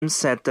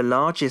said the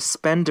largest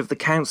spend of the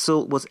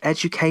council was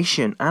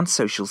education and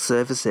social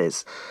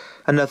services.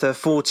 Another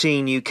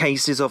 14 new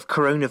cases of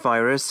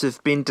coronavirus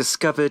have been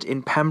discovered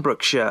in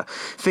Pembrokeshire.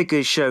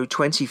 Figures show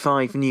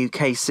 25 new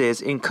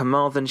cases in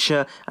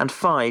Carmarthenshire and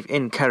 5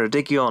 in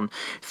Ceredigion.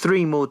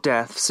 3 more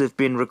deaths have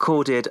been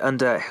recorded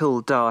under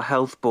Hywel Dda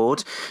Health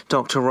Board.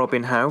 Dr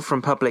Robin Howe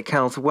from Public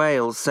Health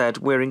Wales said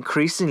we're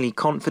increasingly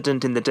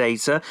confident in the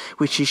data,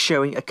 which is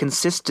showing a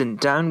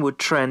consistent downward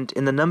trend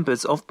in the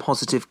numbers of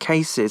positive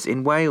cases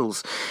in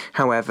Wales.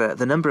 However,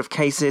 the number of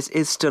cases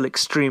is still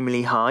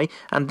extremely high,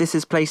 and this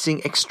is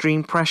placing extreme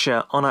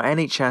pressure on our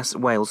NHS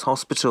Wales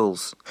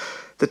hospitals.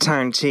 The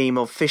town team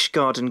of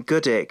Fishguard and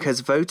Goodwick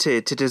has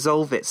voted to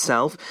dissolve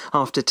itself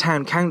after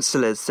town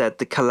councillors said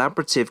the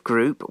collaborative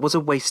group was a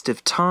waste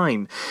of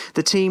time.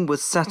 The team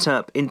was set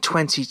up in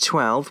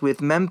 2012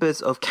 with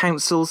members of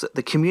councils,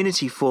 the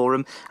Community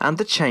Forum and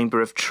the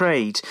Chamber of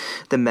Trade.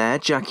 The Mayor,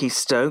 Jackie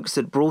Stokes,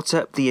 had brought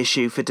up the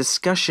issue for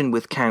discussion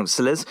with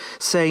councillors,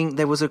 saying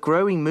there was a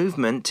growing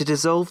movement to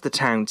dissolve the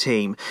town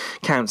team.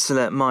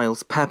 Councillor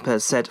Miles Pepper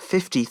said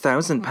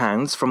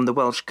 £50,000 from the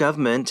Welsh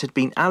Government had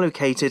been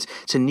allocated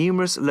to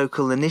numerous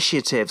local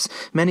initiatives,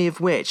 many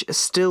of which are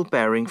still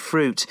bearing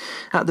fruit.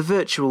 At the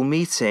virtual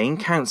meeting,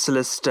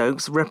 Councillor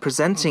Stokes,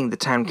 representing the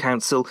Town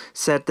Council,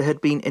 said there had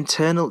been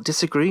internal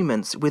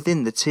disagreements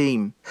within the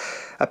team.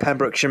 A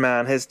Pembrokeshire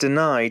man has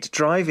denied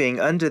driving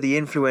under the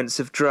influence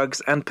of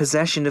drugs and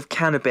possession of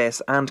cannabis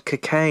and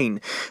cocaine.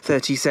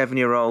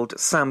 37-year-old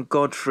Sam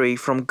Godfrey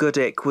from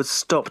Goodwick was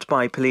stopped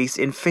by police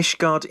in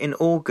Fishguard in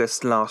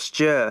August last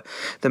year.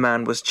 The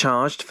man was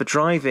charged for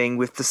driving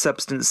with the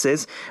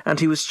substances, and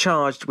he was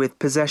charged with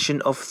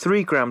possession of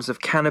 3 grams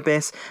of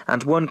cannabis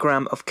and 1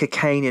 gram of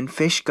cocaine in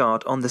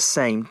Fishguard on the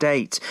same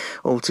date.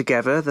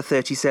 Altogether, the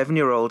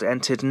 37-year-old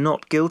entered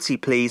not guilty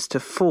pleas to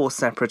 4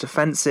 separate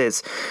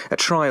offences. A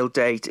trial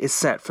date is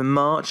set for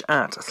March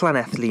at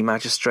Llanelli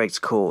Magistrates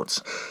Court.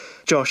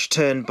 Josh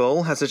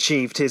Turnbull has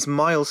achieved his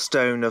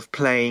milestone of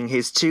playing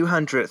his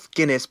 200th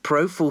Guinness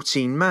Pro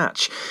 14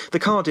 match. The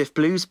Cardiff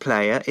Blues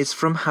player is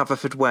from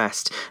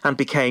Haverfordwest and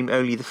became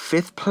only the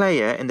 5th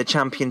player in the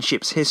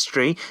Championship's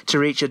history to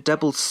reach a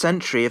double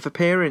century of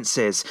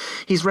appearances.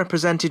 He's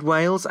represented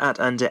Wales at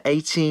under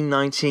 18,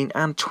 19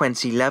 and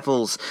 20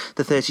 levels.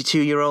 The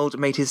 32-year-old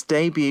made his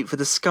debut for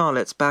the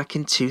Scarlets back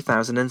in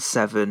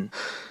 2007.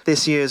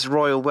 This year's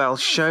Royal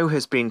Welsh Show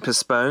has been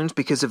postponed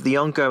because of the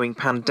ongoing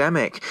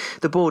pandemic.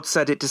 The board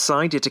said it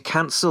decided to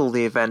cancel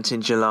the event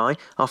in July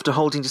after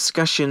holding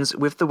discussions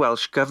with the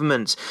Welsh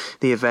Government.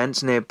 The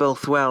event near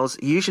Bullthwells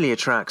usually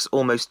attracts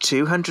almost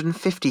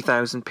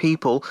 250,000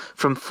 people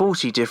from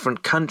 40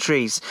 different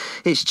countries.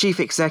 Its chief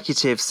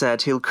executive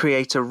said he'll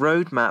create a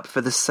roadmap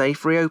for the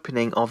safe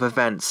reopening of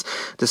events.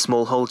 The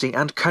Small Holding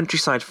and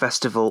Countryside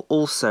Festival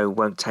also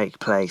won't take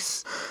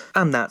place.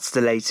 And that's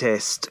the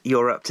latest.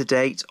 You're up to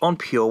date on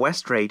Pure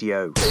West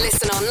Radio.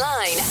 Listen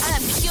online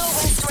at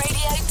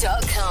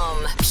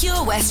purewestradio.com.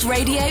 Pure West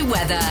Radio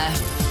weather.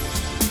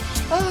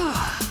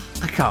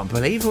 I can't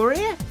believe we're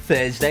here.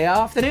 Thursday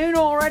afternoon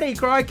already.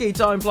 Crikey,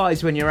 time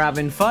flies when you're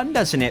having fun,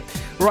 doesn't it?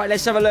 Right,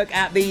 let's have a look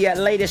at the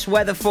latest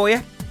weather for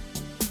you.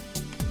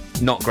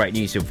 Not great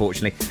news,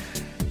 unfortunately.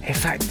 In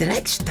fact, the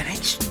next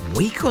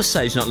week or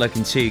so is not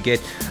looking too good.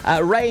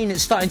 Rain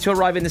is starting to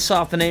arrive in this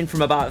afternoon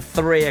from about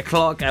 3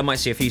 o'clock. I might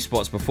see a few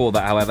spots before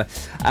that, however.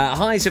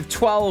 Highs of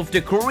 12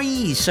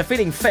 degrees, so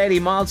feeling fairly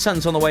mild.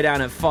 Sun's on the way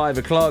down at 5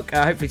 o'clock.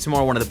 Hopefully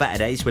tomorrow one of the better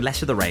days with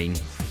less of the rain.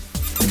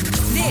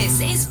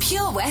 This is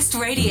Pure West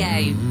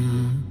Radio.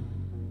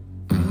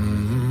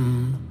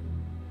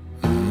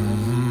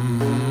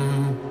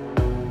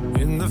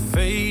 In the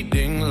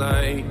fading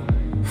light,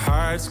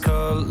 hearts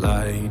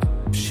collide.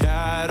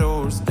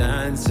 Shadows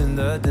dance in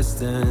the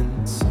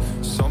distance.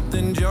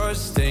 Something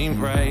just ain't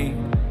right.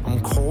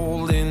 I'm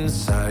cold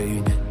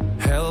inside.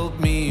 Help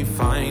me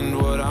find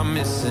what I'm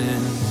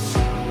missing.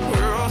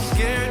 We're all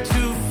scared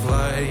to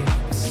fly,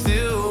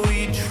 still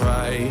we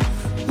try.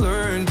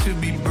 Learn to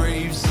be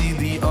brave, see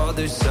the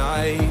other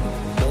side.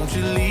 Won't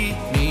you lead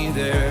me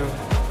there?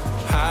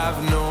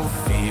 Have no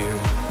fear.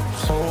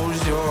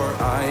 Close your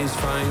eyes,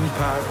 find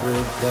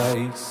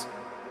paradise.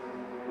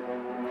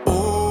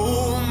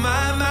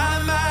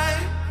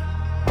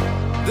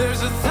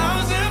 There's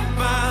 1,000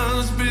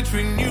 miles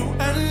between you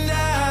and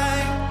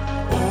I.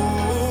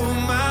 Oh,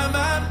 my,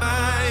 my,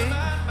 my.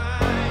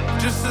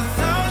 Just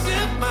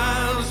 1,000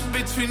 miles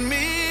between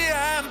me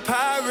and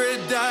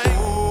paradise.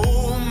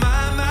 Oh,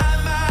 my, my,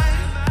 my.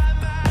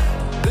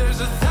 There's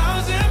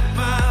 1,000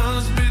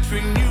 miles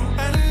between you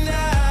and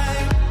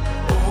I.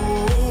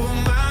 Oh,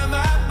 my,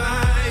 my,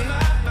 my.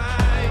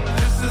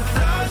 Just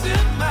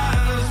 1,000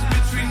 miles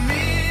between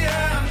me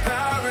and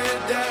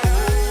paradise.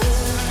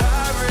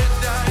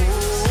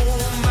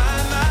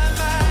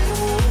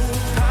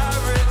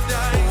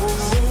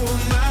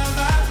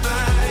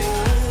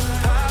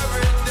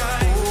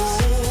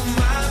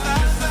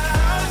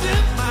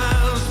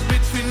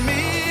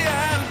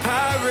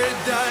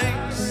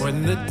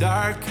 The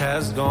dark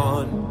has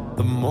gone,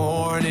 the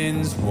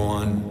morning's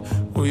won.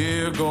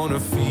 We're gonna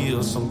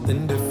feel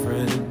something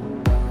different.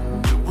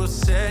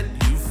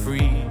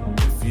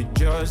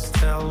 just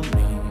tell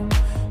me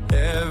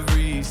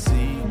every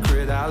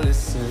secret I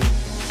listen.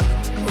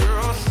 We're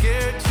all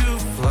scared to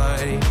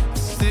fly,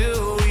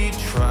 still we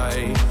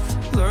try.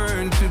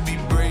 Learn to be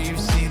brave,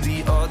 see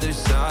the other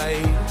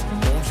side.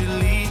 Won't you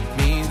lead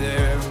me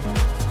there?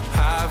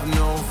 Have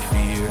no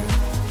fear.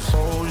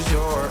 Close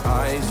your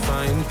eyes,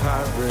 find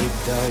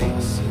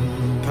paradise.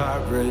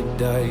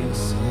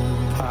 Paradise,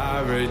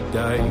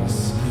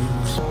 paradise.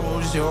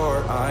 Close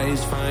your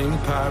eyes, find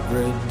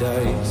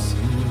paradise.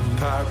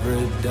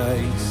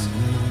 Paradise,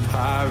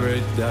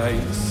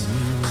 paradise.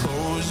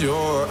 Close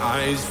your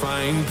eyes,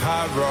 find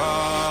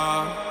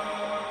para.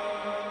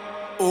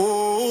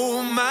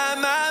 Oh my,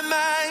 my,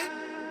 my.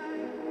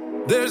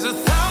 There's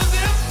 1,000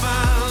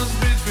 miles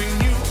between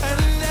you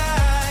and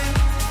I.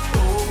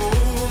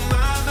 Oh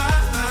my, my,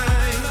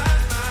 my.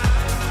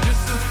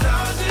 Just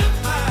 1,000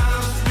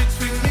 miles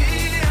between me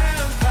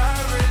and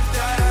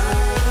paradise.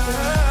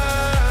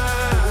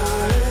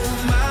 Oh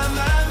my,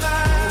 my,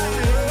 my.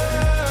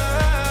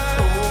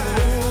 Oh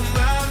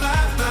my,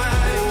 my, my.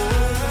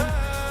 Oh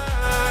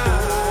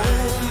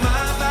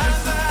my, my,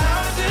 my.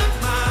 1,000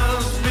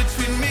 miles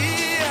between me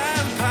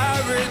and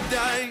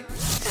paradise.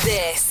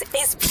 This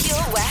is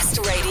Pure West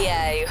Radio.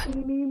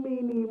 Eeny,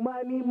 meeny,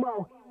 miny,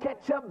 mo.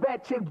 Catch a bad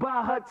chick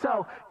by her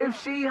toe. If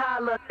she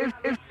holler,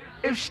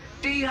 if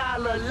she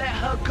holler, let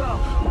her go.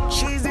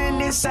 She's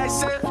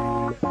indecisive.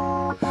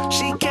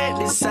 She can't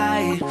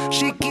decide.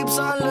 She keeps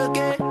on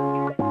looking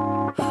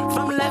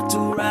from left to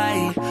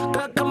right.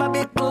 Girl, come a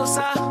bit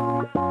closer.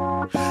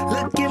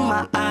 Look in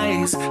my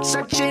eyes.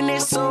 Searching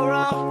is so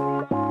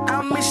wrong.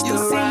 I missed the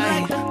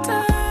right. Like the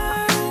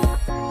time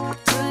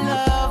to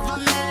love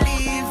them and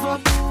leave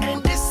them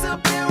and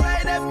disappear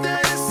right after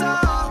the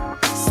song.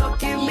 So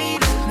give me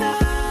the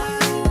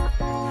night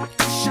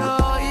to show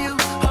you,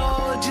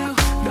 hold you.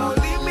 Don't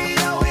leave me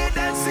out here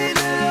dancing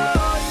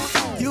alone.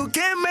 You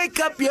can't make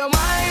up your mind.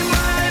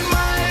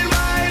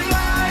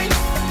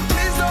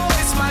 Please don't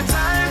waste my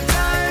time.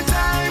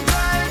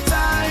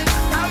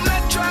 I'm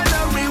not trying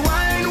to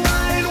rewind.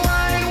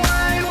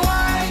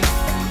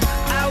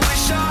 I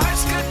wish our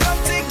hearts could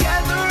come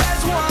together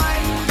as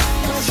one.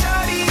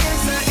 Shawty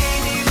is a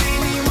eeny,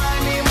 meeny,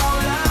 miny, mo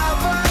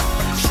lover.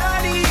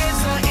 Shawty is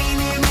a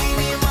eeny,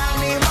 meeny,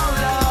 miny, mo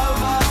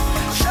lover.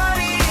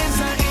 Shawty is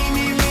a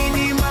eeny,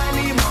 meeny,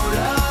 miny, mo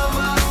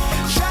lover.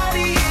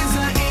 Shawty is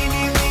a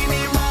eeny,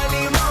 meeny,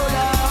 miny, mo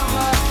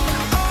lover.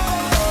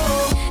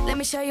 Oh. Let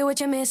me show you what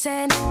you're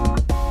missing.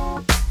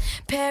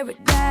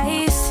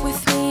 Paradise.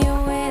 With me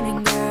you're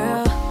winning,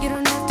 girl. You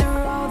don't have to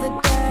roll the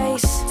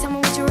dice. Tell me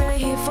what you're really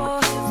here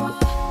for.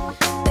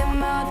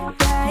 Them other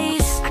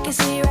dice, I can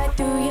see right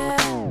through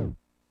you.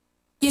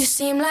 You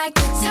seem like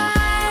the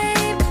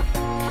type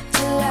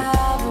to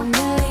love 'em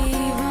and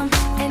leave 'em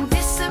and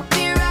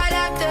disappear right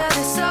after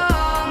the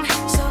song.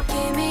 So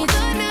give me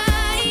the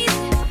night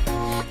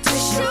to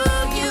show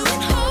you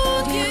and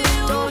hold you.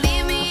 Don't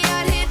leave me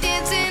out here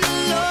dancing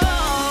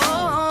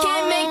alone.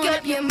 Can't make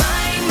up your mind.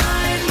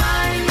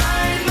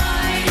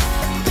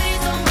 Please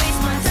don't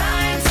waste my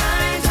time.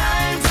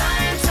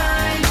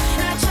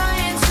 Not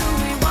trying to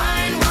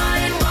rewind.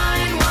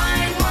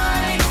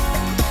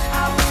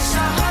 I wish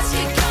our hearts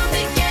could come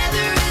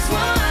together as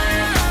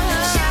one.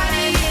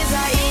 Shawty is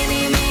a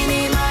eeny,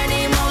 meeny,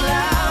 miny, mo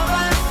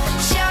lover.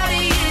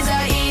 Shawty is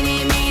a eeny,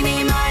 meeny,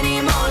 miny,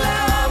 mo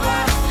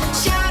lover.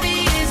 Shawty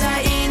is a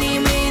eeny,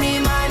 meeny,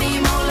 miny,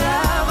 mo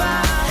lover.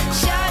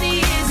 Shawty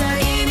is a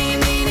eeny,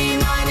 meeny,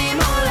 miny,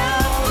 mo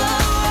lover.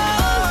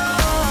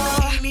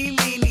 Eeny,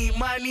 meeny,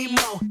 miny,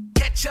 mo.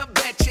 Catch a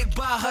bad chick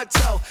by her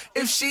toe.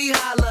 If she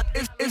holler,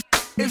 if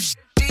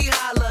she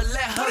holler,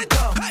 let her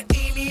go.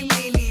 Eeny,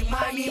 meeny,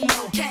 miny, mo.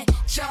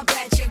 Catch a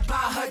bad chick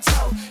by her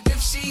toe. If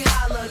she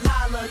holler,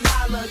 let her go.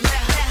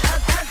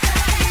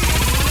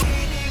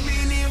 Eeny,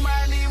 meeny,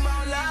 miny, mo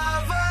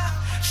lover.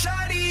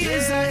 Shawty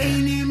is a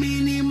eeny,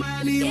 meeny,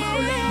 miny, mo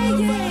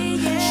lover.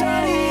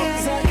 Shawty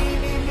is a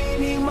eeny,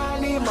 meeny,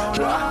 miny, mo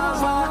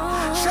lover.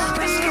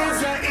 Shawty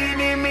is a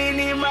eeny,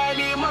 meeny,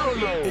 miny, mo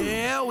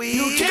lover.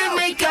 You can't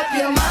make up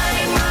your mind.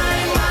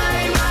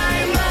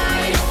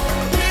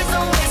 Please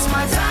don't waste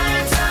my time.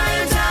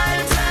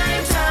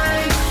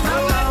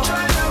 I'm not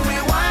trying to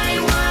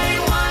rewind.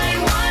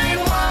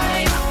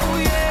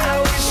 I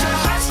wish our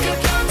hearts could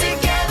come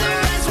together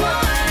as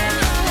one.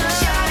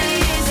 Shawty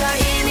is a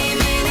eeny,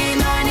 meeny,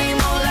 miny,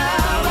 mo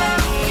lover.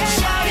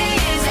 Shawty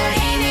is a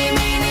eeny,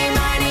 meeny,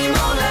 miny,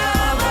 mo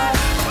lover.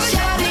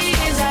 Shawty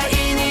is a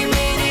eeny,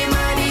 meeny,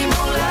 miny,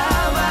 mo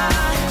lover.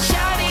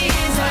 Shawty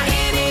is a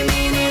eeny,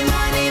 meeny,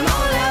 miny, mo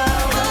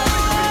lover.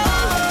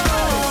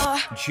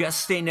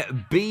 Justin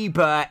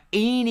Bieber,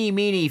 Eeny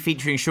Meeny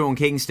featuring Sean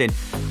Kingston.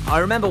 I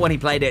remember when he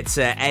played at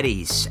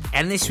Eddie's,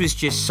 and this was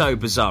just so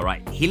bizarre,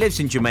 right? He lives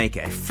in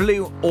Jamaica. He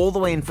flew all the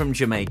way in from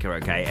Jamaica,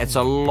 okay? It's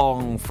a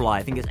long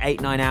flight. I think it's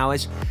 8-9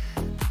 hours.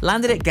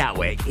 Landed at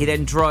Gatwick. He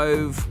then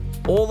drove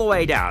all the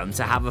way down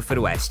to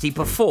Haverfordwest. He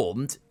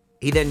performed.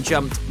 He then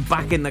jumped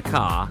back in the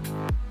car,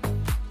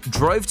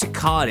 drove to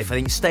Cardiff, I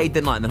think stayed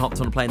the night, and then hopped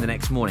on a plane the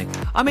next morning.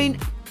 I mean,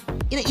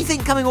 you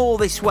think coming all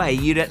this way,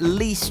 you'd at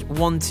least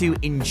want to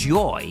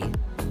enjoy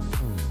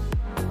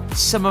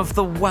some of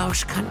the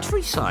Welsh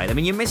countryside. I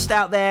mean, you missed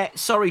out there.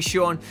 Sorry,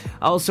 Sean.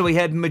 Also, we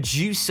heard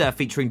Medusa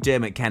featuring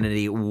Dermot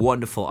Kennedy,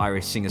 wonderful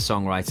Irish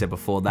singer-songwriter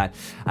before that.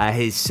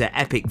 His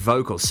epic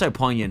vocals, so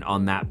poignant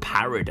on that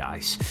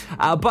Paradise.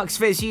 Bucks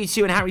Fizz,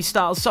 U2 and Harry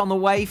Styles on the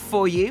way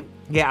for you.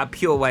 Yeah,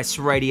 Pure West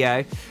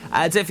Radio.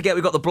 Don't forget,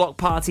 we've got the block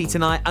party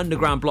tonight,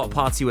 underground block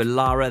party with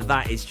Lara.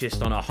 That is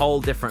just on a whole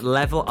different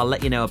level. I'll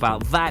let you know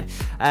about that.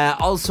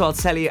 Also, I'll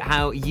tell you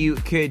how you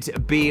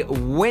could be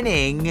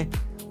winning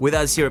with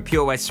us here at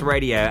Pure West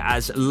Radio,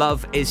 as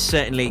Love is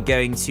certainly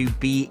going to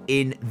be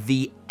in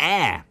the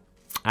air.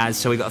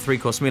 So we've got a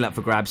 3-course meal up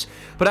for grabs.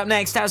 But up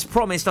next, as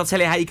promised, I'll tell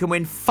you how you can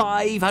win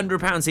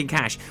 £500 in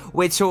cash.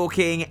 We're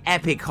talking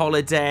epic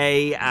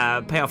holiday,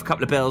 pay off a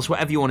couple of bills,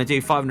 whatever you want to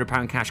do.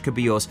 £500 cash could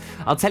be yours.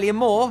 I'll tell you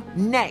more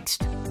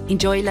next.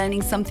 Enjoy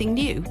learning something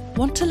new?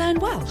 Want to learn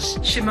Welsh?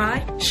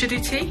 Shemai,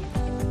 Shuduti?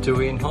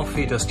 Dwi'n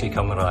hoffi dysgu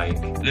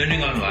Cymraeg.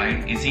 Learning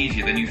online is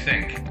easier than you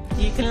think.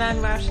 You can learn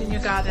Welsh in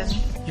your garden.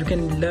 You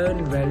can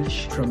learn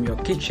Welsh from your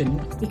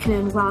kitchen. You can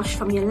learn Welsh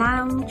from your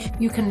lounge.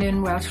 You can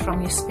learn Welsh from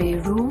your spare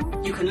room.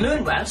 You can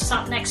learn Welsh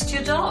sat next to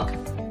your dog.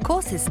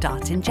 Courses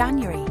start in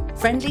January.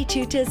 Friendly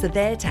tutors are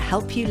there to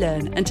help you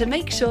learn and to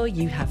make sure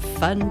you have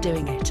fun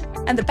doing it.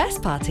 And the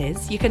best part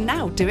is, you can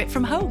now do it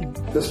from home.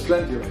 There's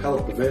plenty of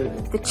help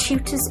available. The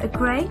tutors are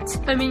great.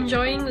 I'm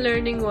enjoying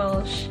learning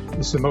Welsh.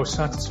 It's the most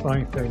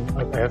satisfying thing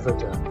I've ever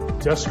done.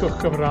 Dysgwch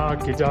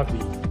Cymraeg gyda fi.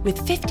 With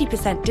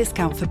 50%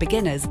 discount for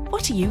beginners,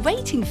 what are you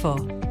waiting for?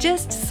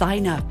 Just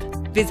sign up.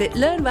 Visit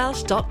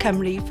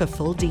learnwelsh.cymru for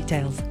full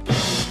details.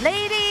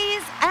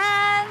 Ladies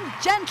and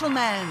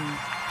gentlemen,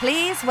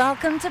 please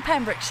welcome to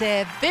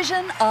Pembrokeshire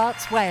Vision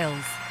Arts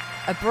Wales,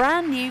 a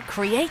brand new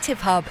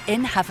creative hub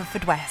in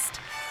Haverfordwest.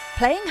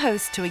 Playing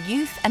host to a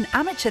youth and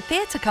amateur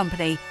theatre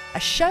company, a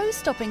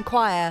show-stopping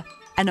choir,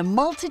 and a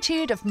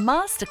multitude of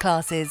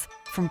masterclasses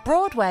from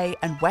Broadway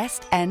and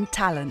West End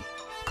talent.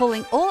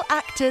 Calling all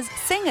actors,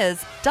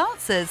 singers,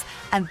 dancers,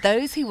 and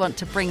those who want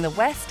to bring the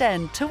West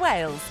End to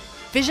Wales.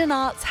 Vision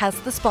Arts has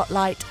the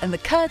spotlight and the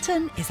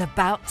curtain is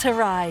about to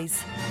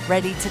rise.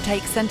 Ready to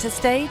take centre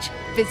stage?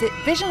 Visit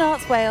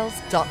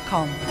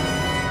visionartswales.com.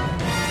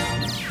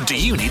 Do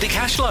you need a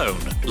cash loan?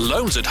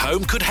 Loans at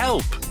Home could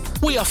help.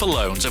 We offer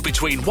loans of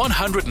between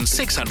 £100 and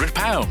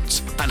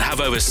 £600 and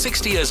have over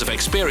 60 years of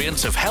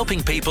experience of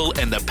helping people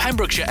in the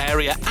Pembrokeshire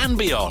area and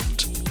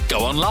beyond. Go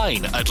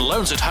online at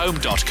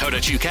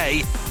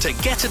loansathome.co.uk to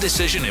get a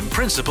decision in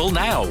principle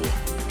now.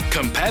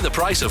 Compare the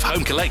price of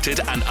home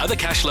collected and other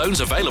cash loans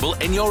available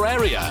in your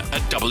area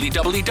at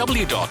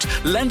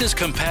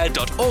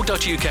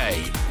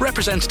www.lenderscompare.org.uk.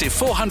 Representative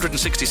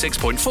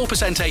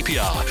 466.4%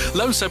 APR.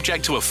 Loan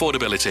subject to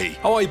affordability.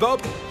 Hi,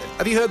 Bob.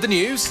 Have you heard the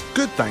news?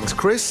 Good, thanks,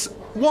 Chris.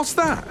 What's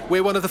that?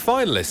 We're one of the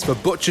finalists for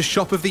Butcher's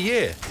Shop of the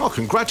Year. Oh,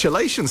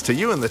 congratulations to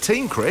you and the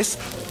team, Chris.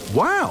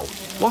 Wow,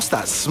 what's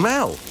that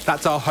smell?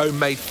 That's our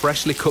homemade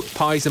freshly cooked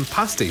pies and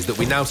pasties that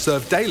we now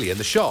serve daily in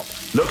the shop.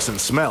 Looks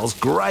and smells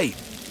great.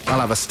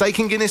 I'll have a steak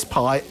and Guinness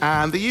pie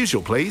and the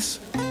usual, please.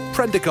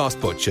 Prendergast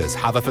Butchers,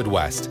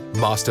 Haverfordwest.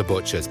 Master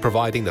Butchers,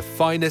 providing the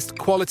finest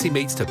quality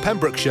meats to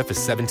Pembrokeshire for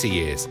 70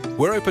 years.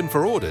 We're open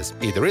for orders,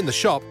 either in the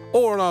shop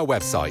or on our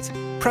website,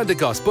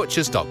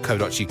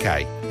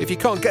 prendergastbutchers.co.uk. If you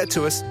can't get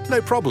to us,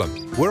 no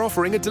problem. We're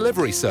offering a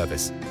delivery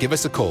service. Give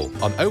us a call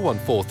on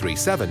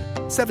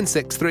 01437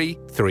 763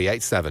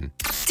 387.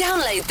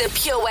 Download the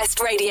Pure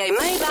West Radio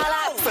mobile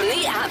app from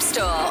the App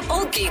Store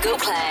or Google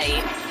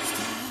Play.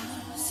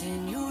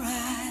 In your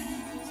eyes,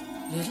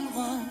 little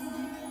one,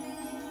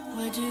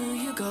 where do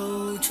you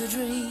go to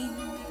dream?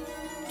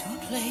 To a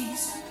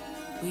place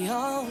we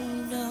all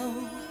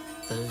know,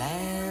 the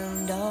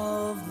land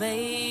of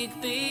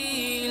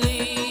make-believe.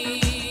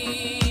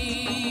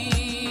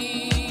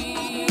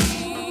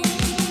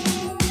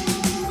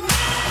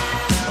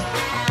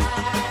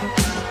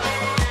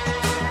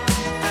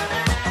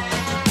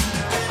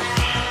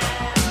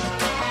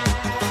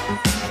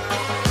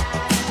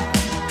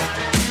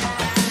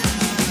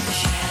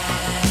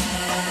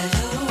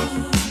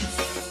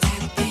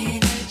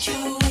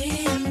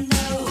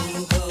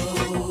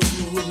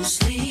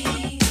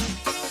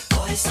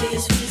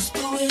 Voices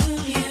whisper,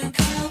 will you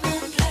come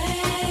and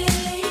play?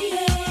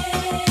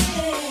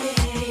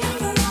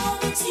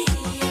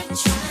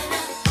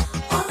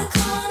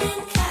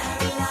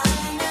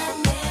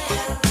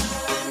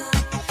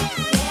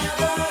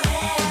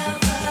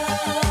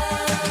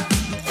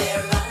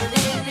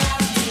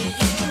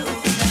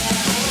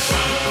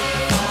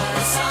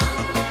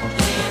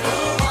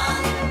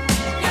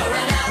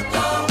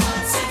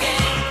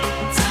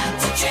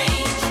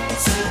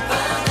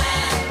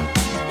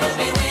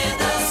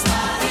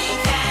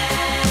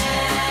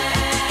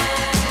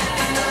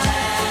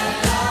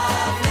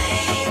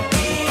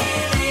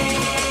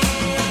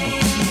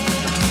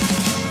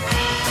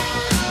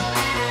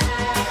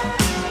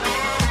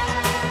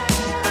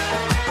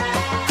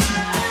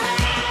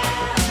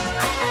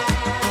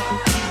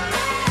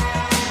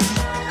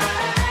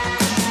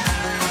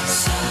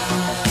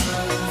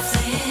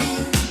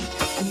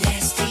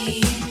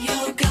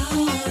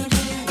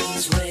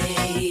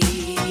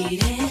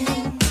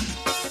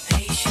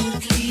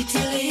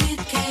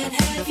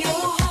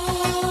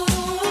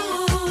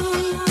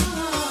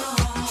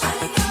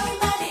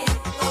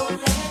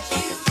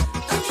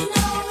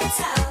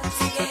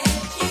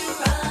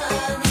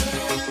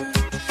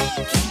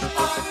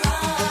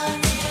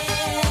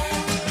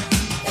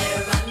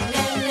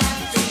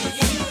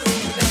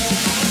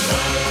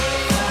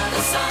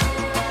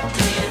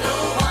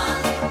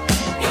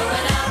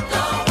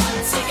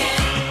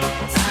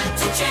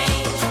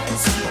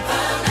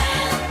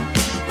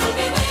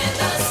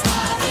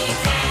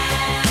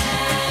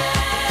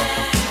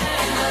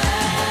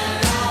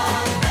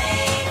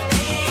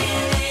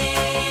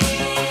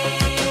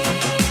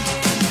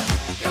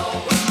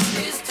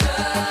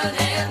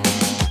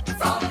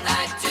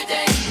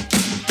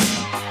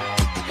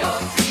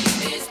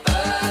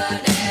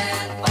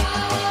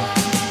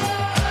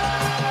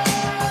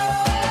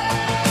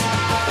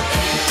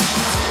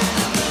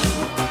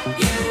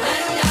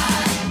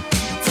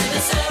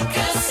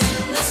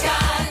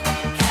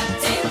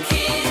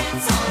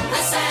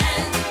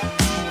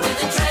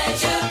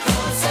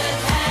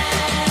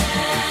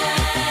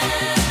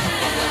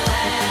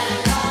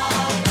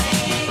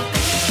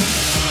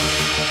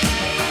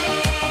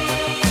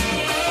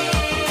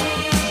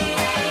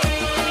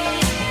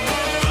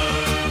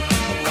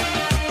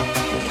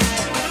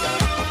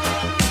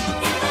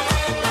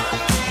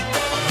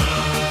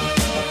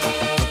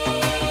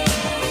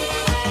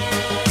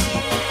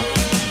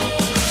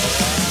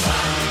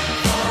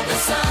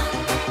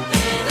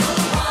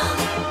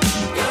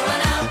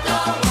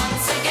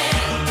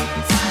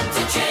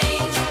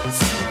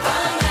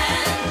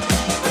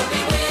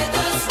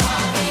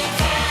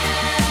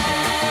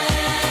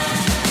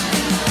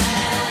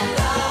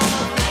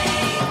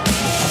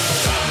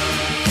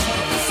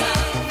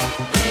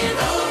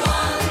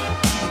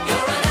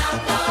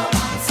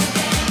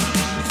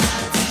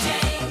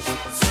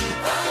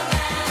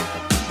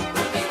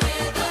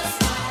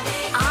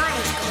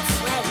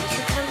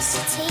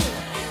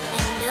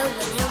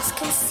 else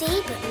can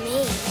see but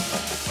me.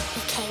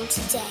 He came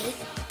today,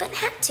 but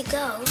had to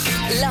go.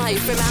 Live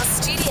from our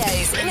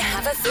studios in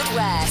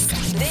Haverfordwest,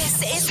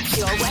 this is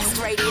Pure West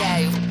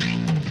Radio.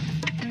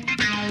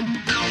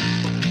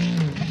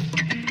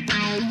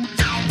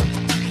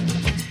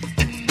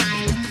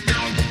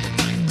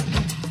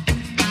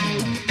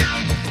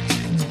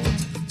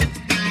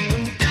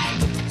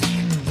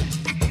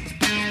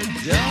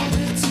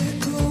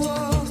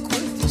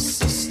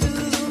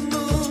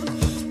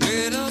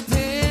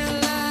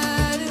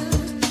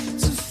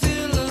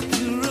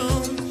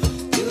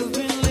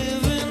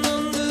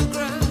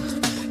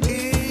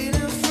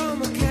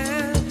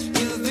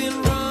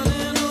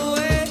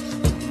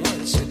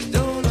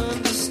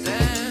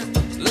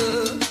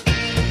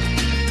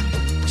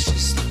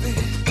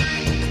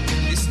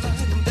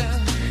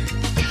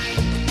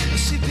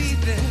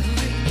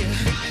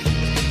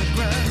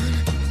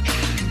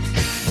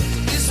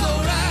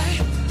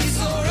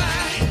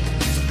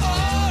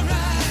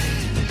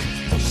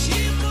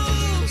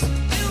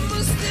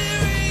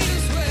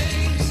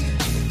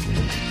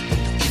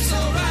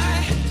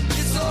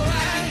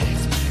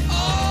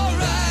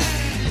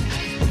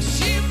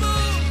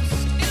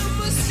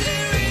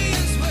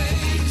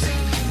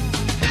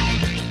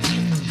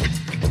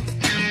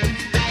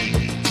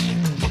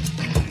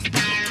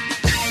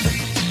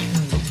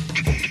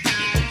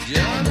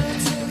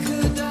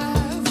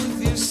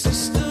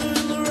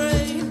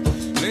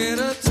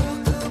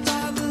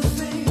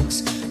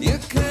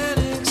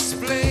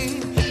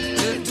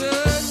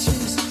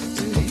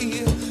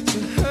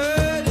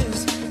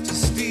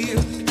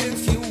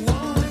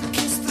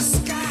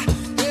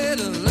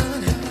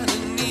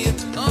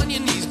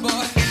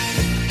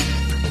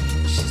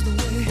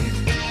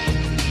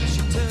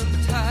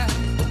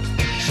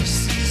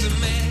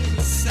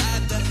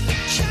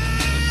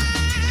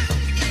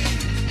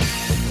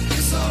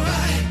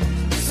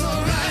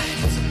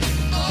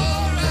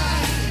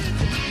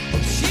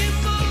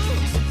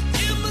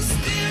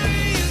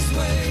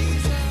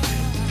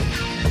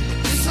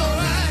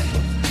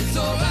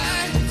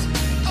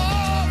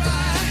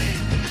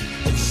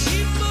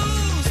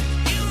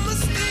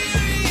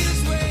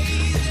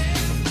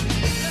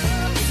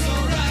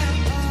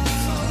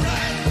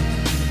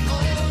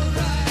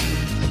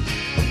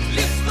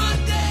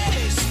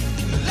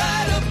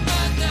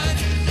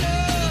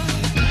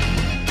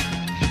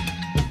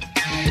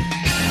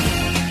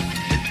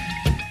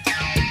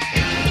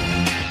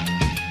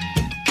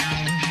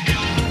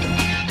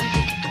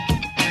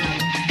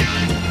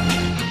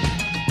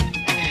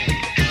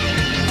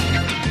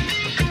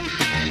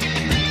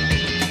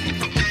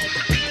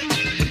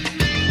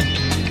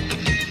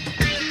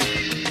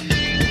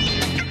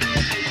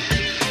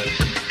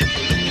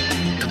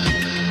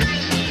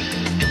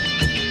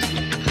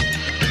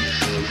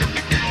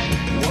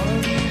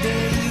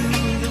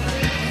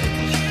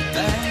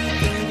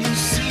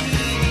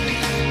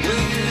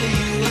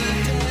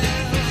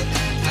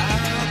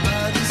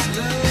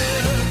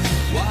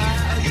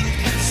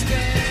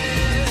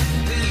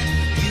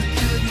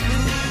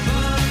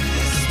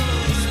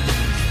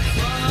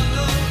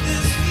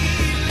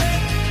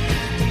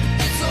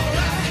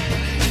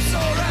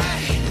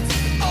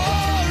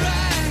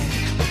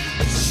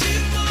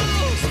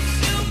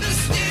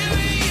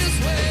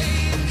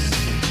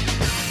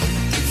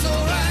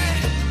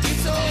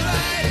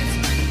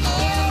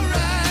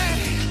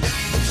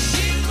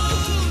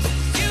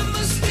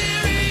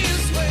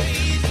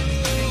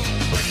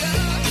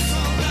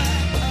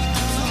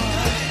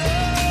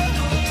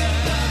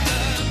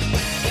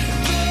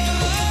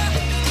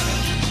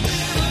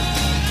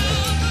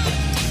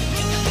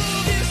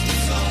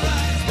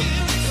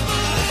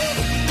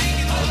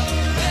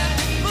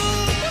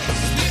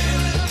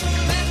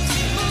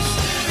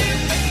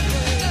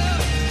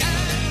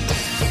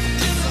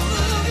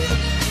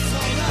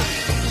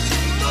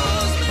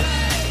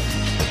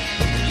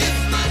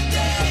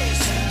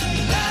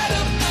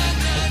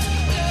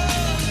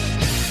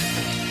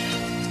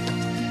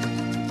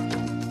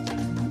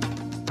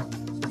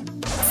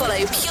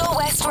 Pure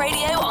West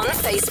Radio on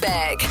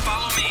Facebook.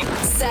 Follow me.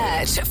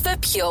 Search for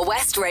Pure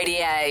West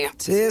Radio.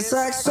 Tastes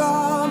like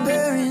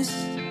strawberries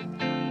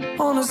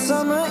on a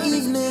summer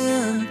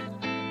evening,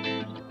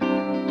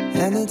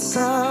 and it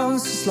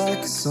sounds just like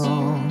a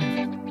song.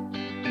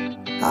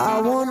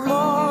 I want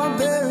more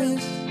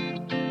berries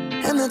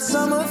and that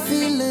summer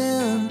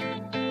feeling.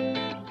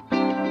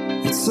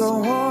 It's so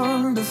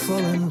wonderful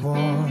and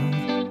warm.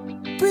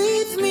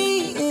 Breathe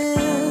me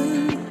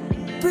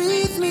in,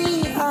 breathe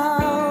me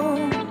out.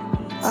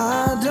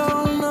 I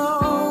don't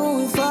know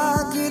if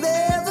I could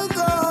ever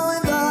go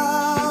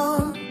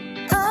without.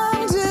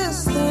 I'm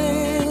just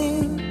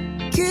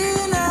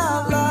thinking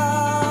out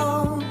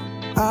loud.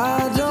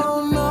 I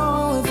don't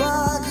know if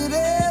I could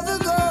ever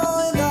go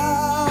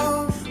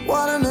without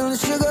watermelon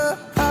sugar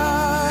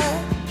high,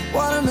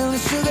 watermelon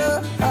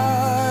sugar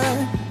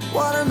high,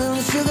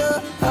 watermelon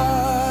sugar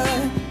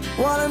high,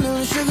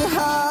 watermelon sugar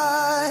high.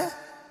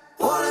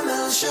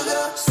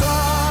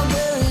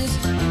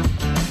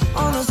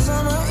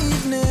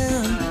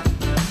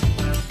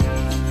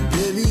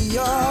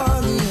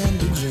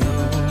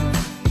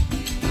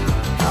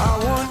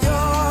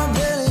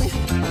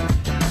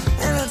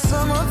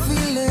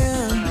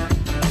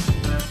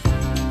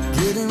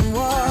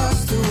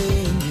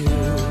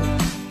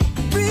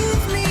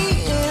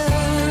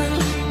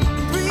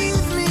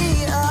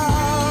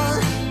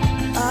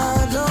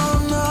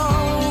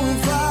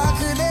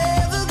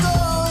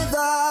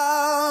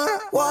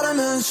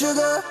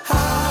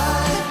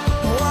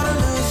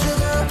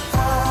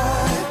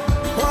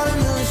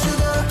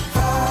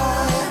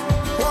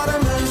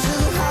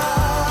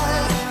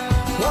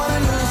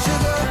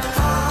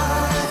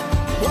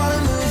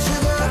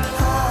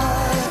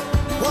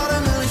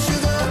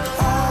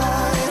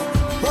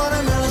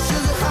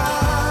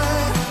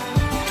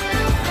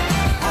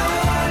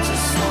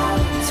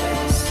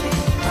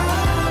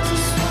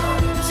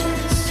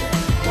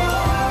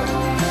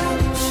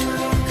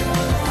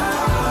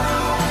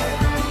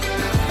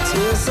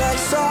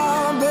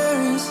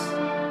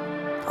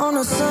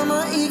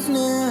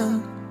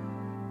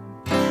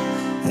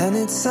 and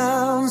it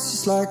sounds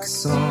just like a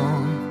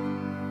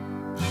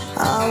song.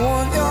 I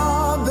want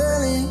your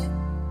belly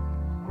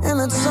and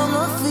that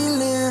summer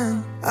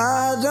feeling.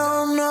 I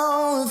don't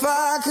know if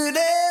I could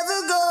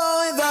ever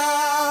go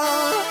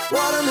without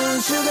watermelon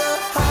sugar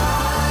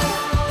high,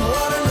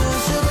 watermelon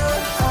sugar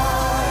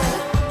high,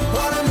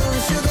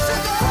 watermelon sugar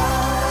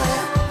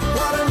high,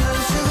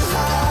 watermelon sugar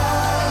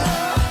high,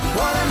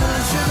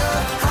 watermelon sugar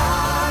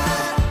high,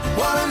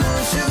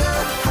 watermelon sugar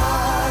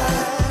high,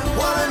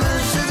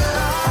 watermelon sugar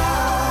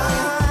high,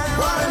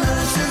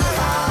 watermelon sugar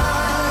high.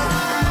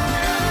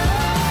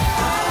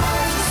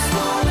 I just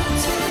wanna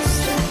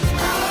taste it.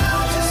 I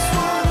just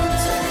wanna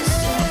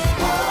taste it.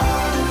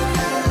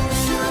 Watermelon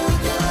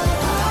sugar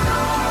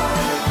high.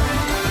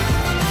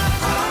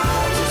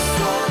 I just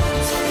wanna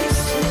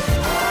taste it.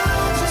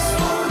 I just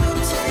wanna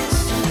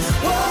taste it.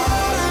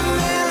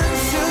 Watermelon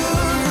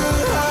sugar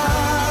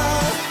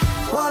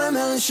high.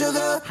 Watermelon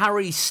sugar.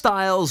 Harry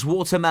Styles,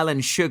 Watermelon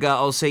Sugar,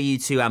 also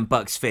U2 and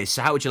Bucks Fizz.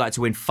 So how would you like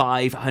to win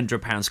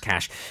 £500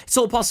 cash? It's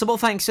all possible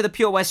thanks to the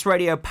Pure West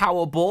Radio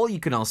Powerball.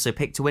 You can also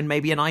pick to win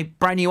maybe a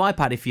brand new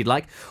iPad if you'd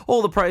like.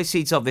 All the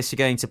proceeds of this are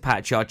going to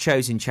Patch, our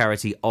chosen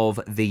charity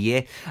of the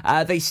year.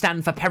 They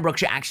stand for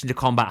Pembrokeshire Action to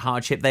Combat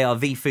Hardship. They are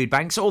the food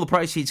banks. All the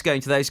proceeds going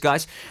to those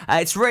guys.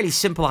 It's really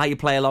simple how you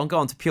play along. Go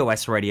on to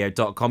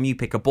purewestradio.com. You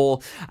pick a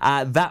ball.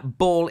 That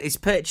ball is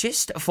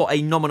purchased for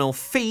a nominal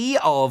fee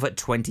of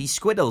 20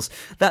 squiddles.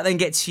 That then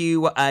gets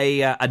you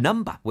a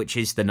number, which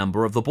is the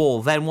number of the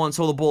ball. Then once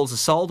all the balls are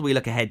sold, we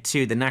look ahead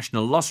to the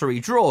National Lottery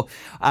draw,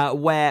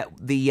 where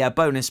the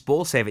bonus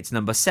ball, say if it's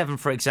number 7,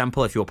 for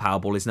example, if your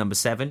Powerball is number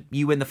 7,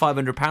 you win the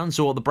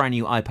 £500 or the brand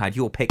new iPad,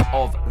 your pick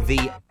of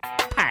the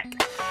pack.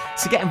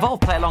 So get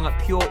involved, play along at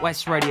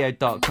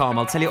purewestradio.com.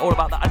 I'll tell you all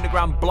about the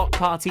underground block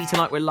party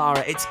tonight with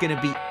Lara. It's going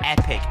to be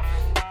epic.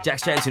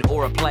 Jax Jones and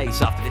Aura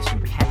Plays after this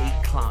from Kelly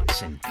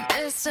Clarkson.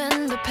 Miss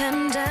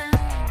Independent,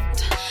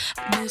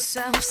 Miss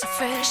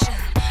Self-Sufficient,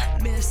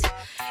 Miss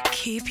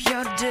Keep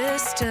Your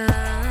Distance,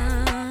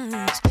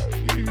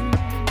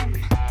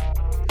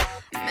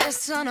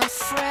 Miss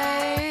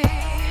Unafraid,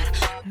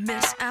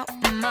 Miss Out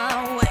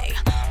My Way,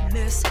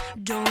 Miss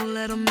Don't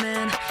Let a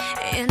Man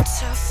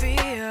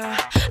Interfere,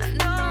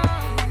 no,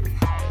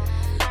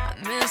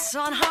 Miss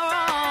On Her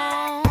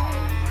Own,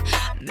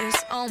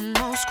 Miss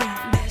Almost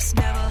Grown, Miss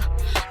Never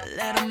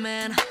Let a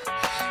Man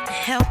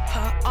help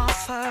her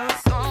off her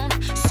throne.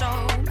 So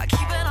by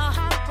keeping her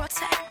heart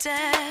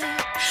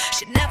protected,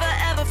 she'd never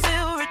ever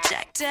feel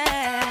rejected.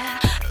 A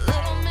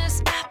little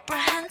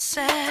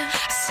misapprehensive,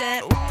 I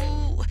said,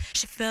 ooh,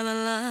 she fell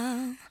in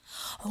love.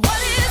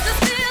 What is this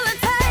feeling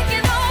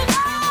taking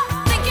over?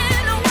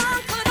 Thinking no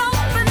one could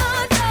open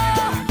the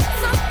door.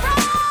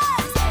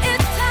 Surprise,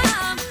 it's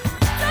time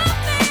to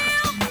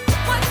feel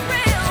what's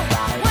real.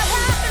 What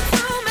happened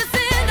to Miss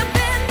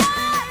Independence?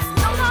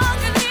 No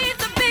longer need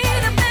to be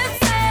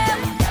defensive.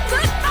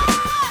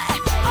 Goodbye,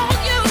 on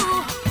you,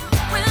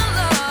 when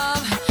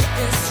love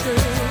is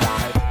true.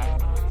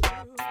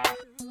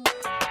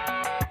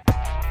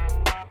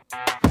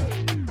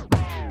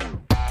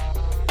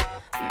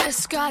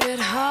 Misguided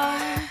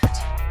heart,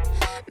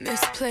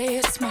 misplay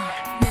it smart.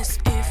 Miss,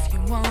 if you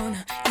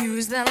wanna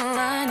use that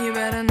line, you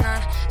better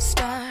not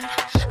start.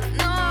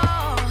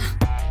 No,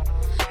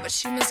 but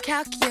she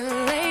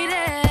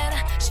miscalculated.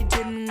 She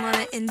didn't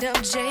wanna end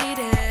up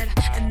jaded,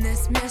 and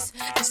this miss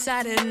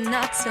decided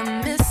not to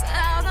miss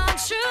out on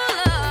true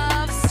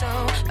love. So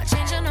by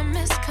changing her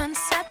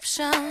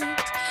misconceptions,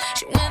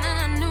 she went in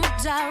a new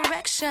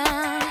direction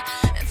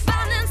and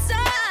found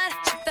inside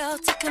she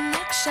felt a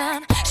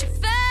connection. She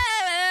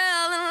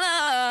fell in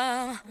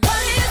love.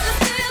 What is the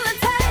feeling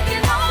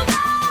taking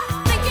over?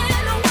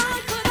 Thinking no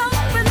one could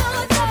open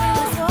the door.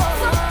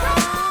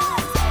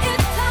 Surprise,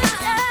 it's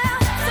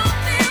time to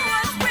feel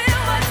what's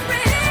real, what's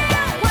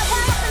real. What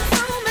happened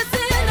to Miss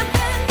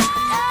Independence?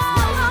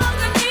 No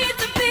longer need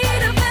to be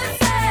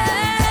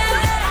defensive.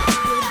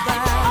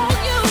 Goodbye, on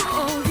you,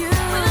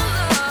 when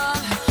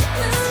love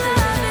is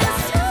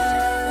true.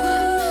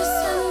 When Miss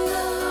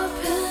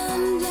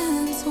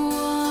Independence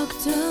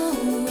walked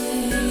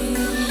away,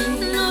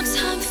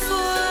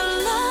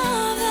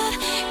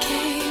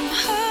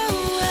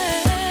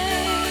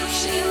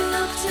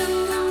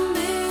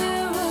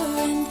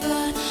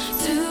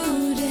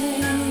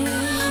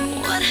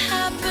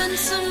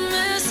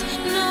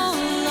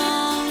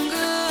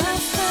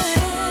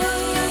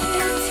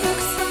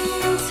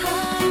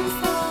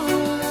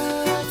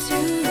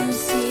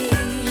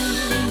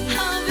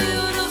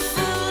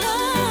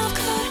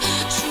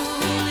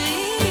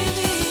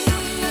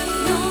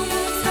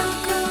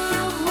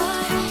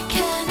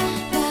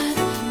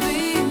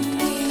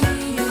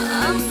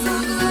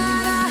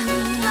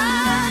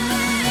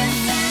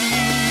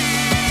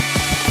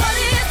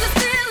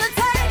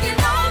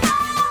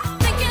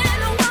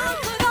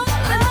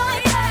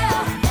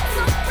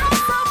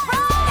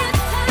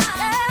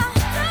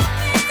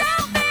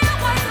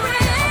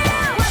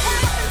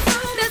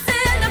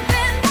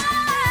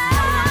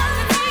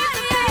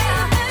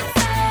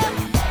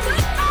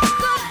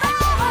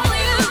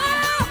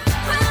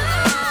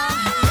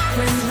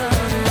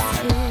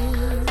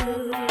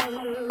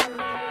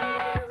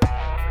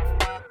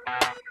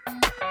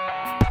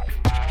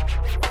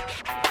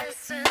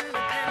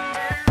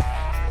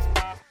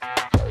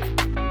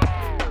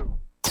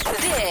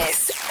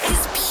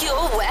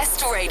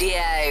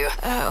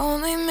 I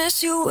only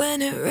miss you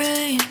when it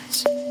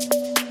rains,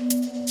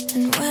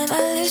 and when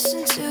I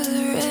listen to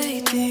the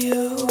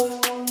radio,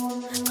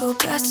 go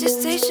past your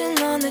station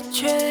on the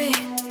train,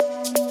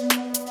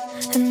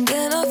 and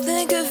then I'll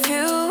think of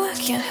you. I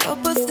can't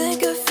help but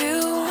think of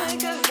you.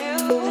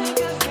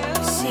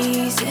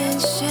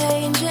 Seasons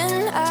change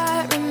and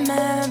I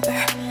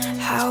remember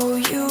how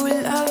you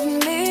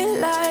loved me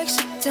like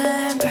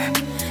September.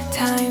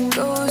 Time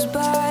goes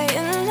by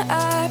and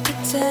I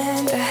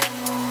pretend that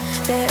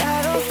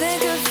I don't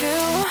think of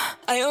you.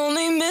 I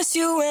only miss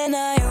you when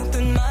I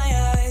open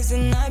my eyes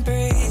and I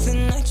breathe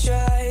and I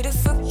try to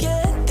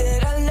forget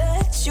that I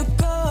let you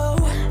go.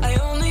 I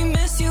only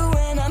miss you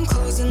when I'm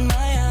closing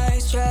my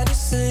eyes, try to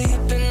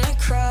sleep and I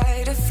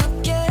cry to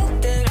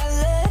forget that I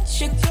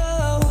let you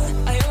go.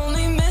 I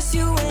only miss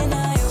you when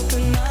I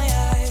open my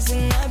eyes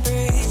and I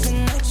breathe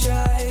and I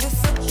try to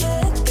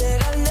forget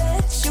that I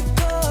let you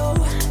go.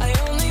 I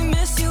only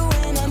miss you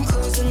when I'm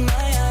closing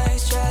my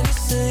eyes, try to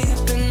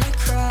sleep and I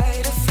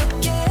cry to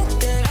forget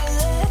that I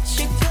let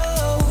you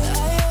go.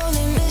 I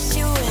only miss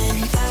you when I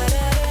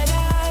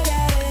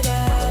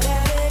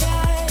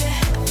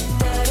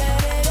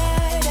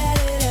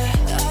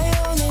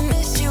only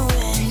miss you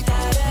when I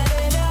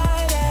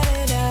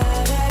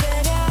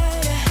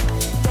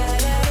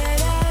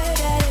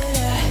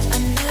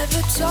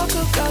never talk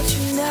about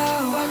you now.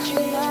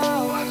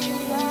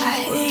 I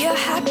hear you're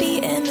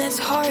happy and that's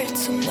hard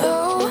to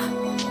know.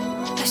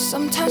 I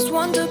sometimes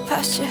wander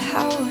past your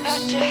house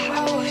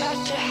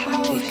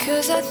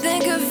because I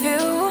think of you.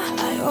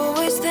 I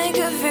always think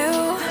of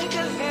you.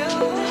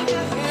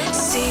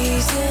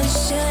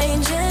 Seasons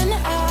change and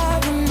I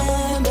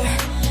remember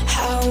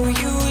how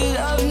you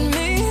loved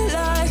me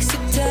like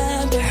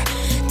September.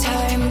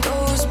 Time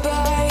goes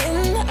by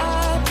and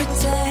I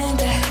pretend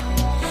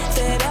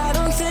that I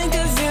don't think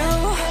of you.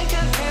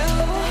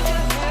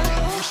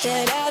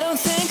 That I don't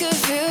think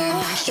of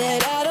you.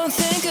 That I don't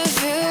think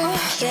of you.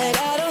 That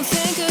I don't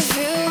think of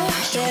you.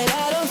 That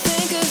I don't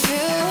think of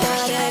you.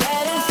 That I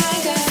don't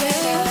think of you.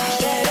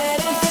 That I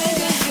don't think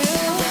of you.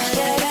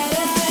 That I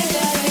don't think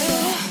of you.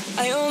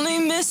 I only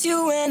miss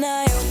you when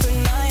I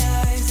open my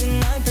eyes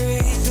and I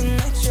breathe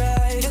and I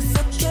try to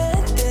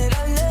forget that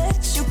I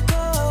let you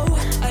go.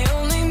 I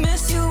only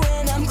miss you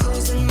when I'm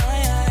closing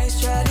my eyes,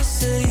 try to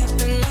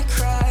sleep and I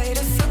cry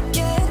to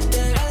forget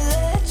that I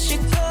let you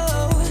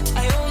go.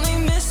 I only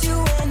miss you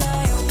when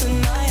I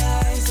open my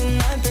eyes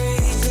and I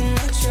breathe and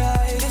I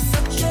try to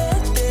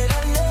forget that I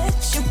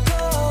let you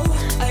go.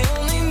 I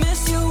only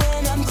miss you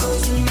when I'm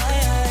closing my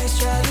eyes,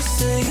 try to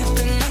sleep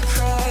and I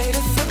cry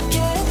to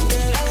forget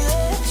that I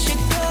let you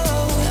go.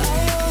 I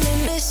only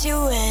miss you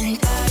when I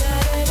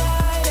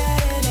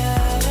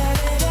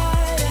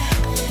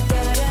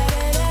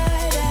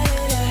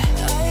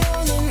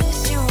only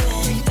miss you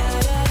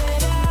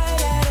when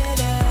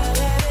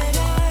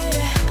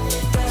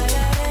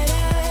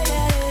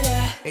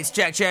It's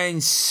Jack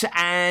Jones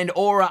and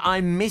Aura,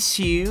 I Miss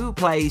You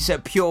plays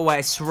at Pure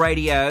West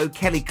Radio.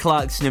 Kelly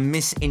Clarkson and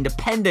Miss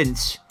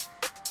Independence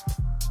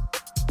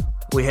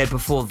we heard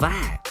before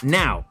that.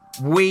 Now,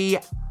 we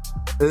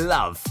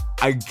love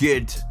a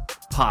good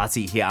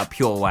party here at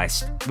Pure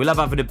West. We love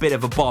having a bit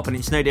of a bop, and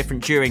it's no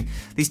different during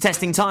these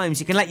testing times.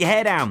 You can let your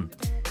hair down,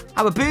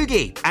 have a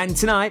boogie, and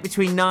tonight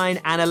between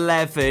 9 and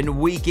 11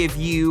 we give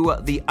you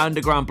the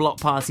underground block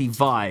party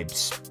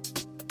vibes.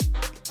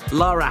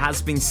 Lara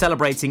has been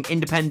celebrating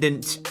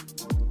Independent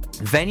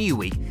Venue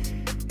Week.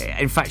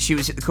 In fact, she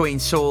was at the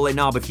Queen's Hall in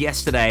Arbeth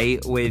yesterday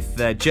with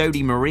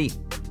Jodie Marie,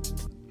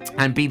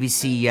 and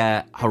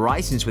BBC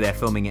Horizons were there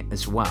filming it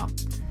as well.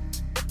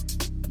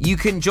 You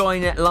can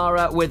join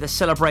Lara with a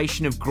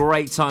celebration of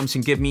great times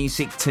and good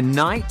music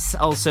tonight.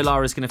 Also,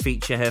 Lara's going to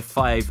feature her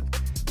 5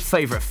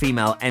 favourite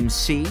female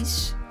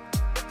MCs.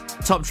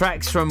 Top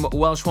tracks from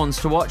Welsh Ones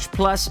to Watch,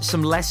 plus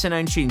some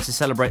lesser-known tunes to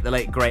celebrate the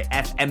late, great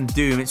FM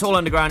Doom. It's all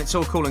underground, it's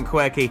all cool and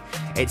quirky.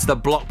 It's the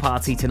block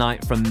party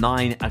tonight from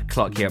 9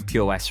 o'clock here at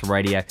Pure West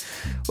Radio,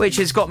 which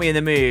has got me in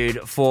the mood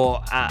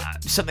for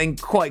something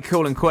quite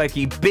cool and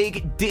quirky.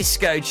 Big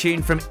disco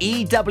tune from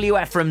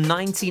EWF from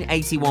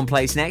 1981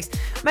 plays next.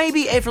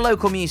 Maybe if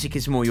local music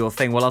is more your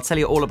thing, well, I'll tell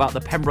you all about the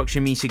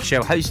Pembrokeshire Music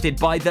Show hosted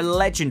by the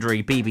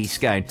legendary BB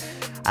Scone,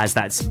 as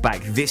that's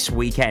back this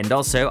weekend.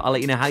 Also, I'll let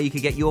you know how you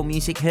can get your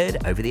music heard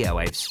over the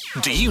airwaves.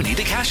 Do you need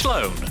a cash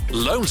loan?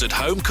 Loans at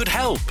Home could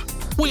help.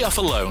 We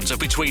offer loans of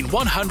between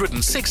 £100 and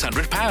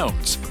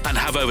 £600 and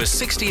have over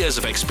 60 years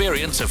of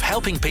experience of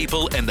helping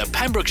people in the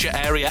Pembrokeshire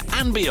area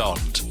and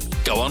beyond.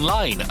 Go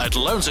online at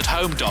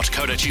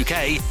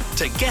loansathome.co.uk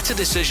to get a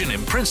decision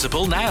in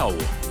principle now.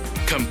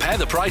 Compare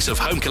the price of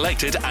home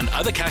collected and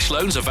other cash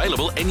loans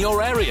available in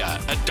your area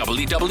at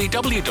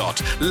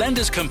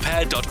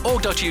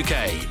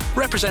www.lenderscompare.org.uk.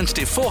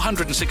 Representative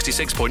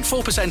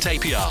 466.4%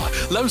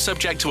 APR. Loan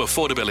subject to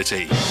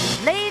affordability.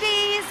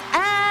 Ladies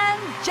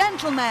and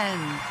gentlemen,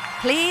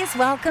 please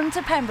welcome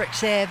to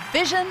Pembrokeshire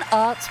Vision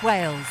Arts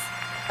Wales,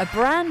 a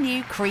brand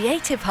new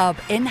creative hub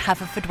in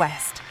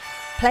Haverfordwest,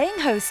 playing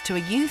host to a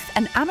youth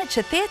and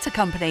amateur theatre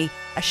company,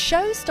 a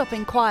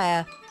show-stopping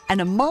choir, and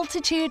a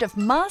multitude of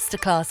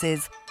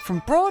masterclasses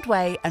from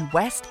Broadway and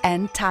West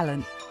End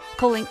talent,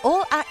 calling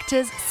all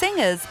actors,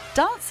 singers,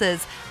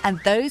 dancers and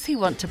those who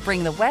want to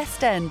bring the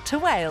West End to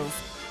Wales.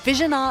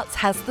 Vision Arts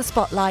has the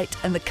spotlight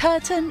and the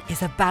curtain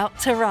is about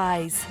to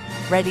rise.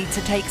 Ready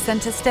to take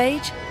centre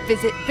stage?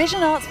 Visit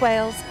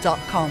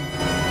visionartswales.com.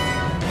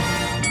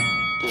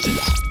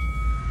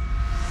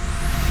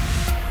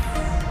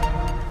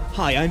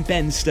 Hi, I'm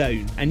Ben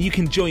Stone, and you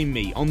can join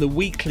me on the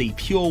weekly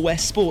Pure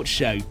West Sports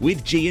Show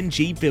with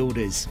G&G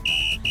Builders.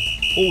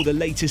 All the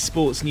latest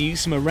sports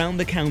news from around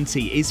the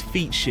county is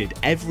featured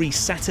every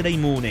Saturday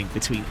morning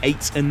between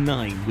 8 and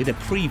 9 with a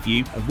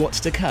preview of what's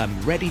to come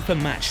ready for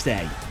match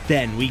day.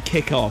 Then we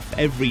kick off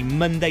every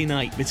Monday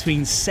night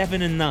between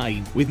 7 and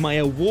 9 with my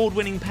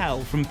award-winning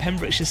pal from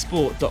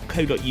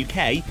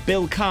pembrokeshiresport.co.uk,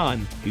 Bill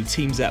Kahn, who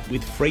teams up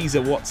with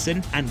Fraser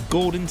Watson and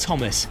Gordon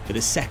Thomas for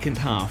the second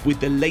half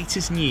with the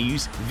latest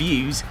news,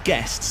 views,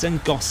 guests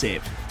and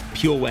gossip.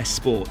 Pure West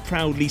Sport,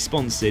 proudly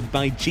sponsored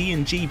by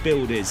G&G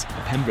Builders,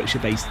 a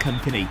Pembrokeshire-based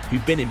company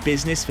who've been in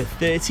business for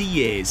 30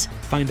 years.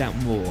 Find out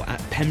more at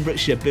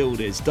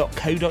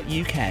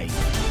pembrokeshirebuilders.co.uk.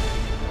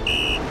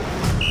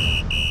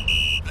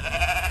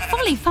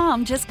 Folly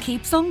Farm just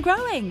keeps on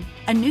growing.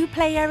 A new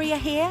play area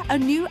here, a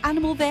new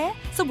animal there.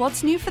 So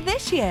what's new for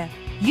this year?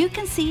 You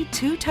can see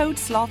two-toed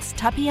sloths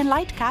Tuppy and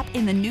Lightcap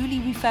in the newly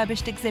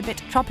refurbished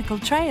exhibit Tropical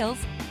Trails.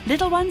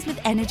 Little ones with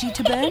energy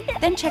to burn?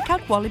 Then check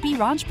out Wallaby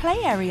Ranch play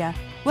area.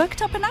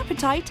 Worked up an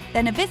appetite?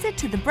 Then a visit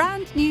to the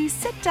brand new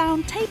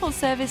sit-down,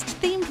 table-serviced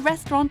themed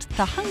restaurant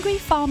The Hungry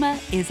Farmer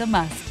is a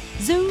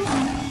must. Zoo,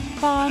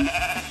 farm,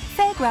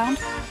 fairground,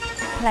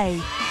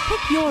 play.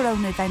 Pick your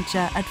own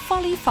adventure at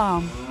Folly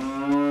Farm.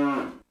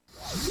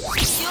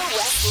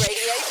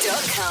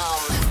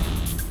 PureWestRadio.com.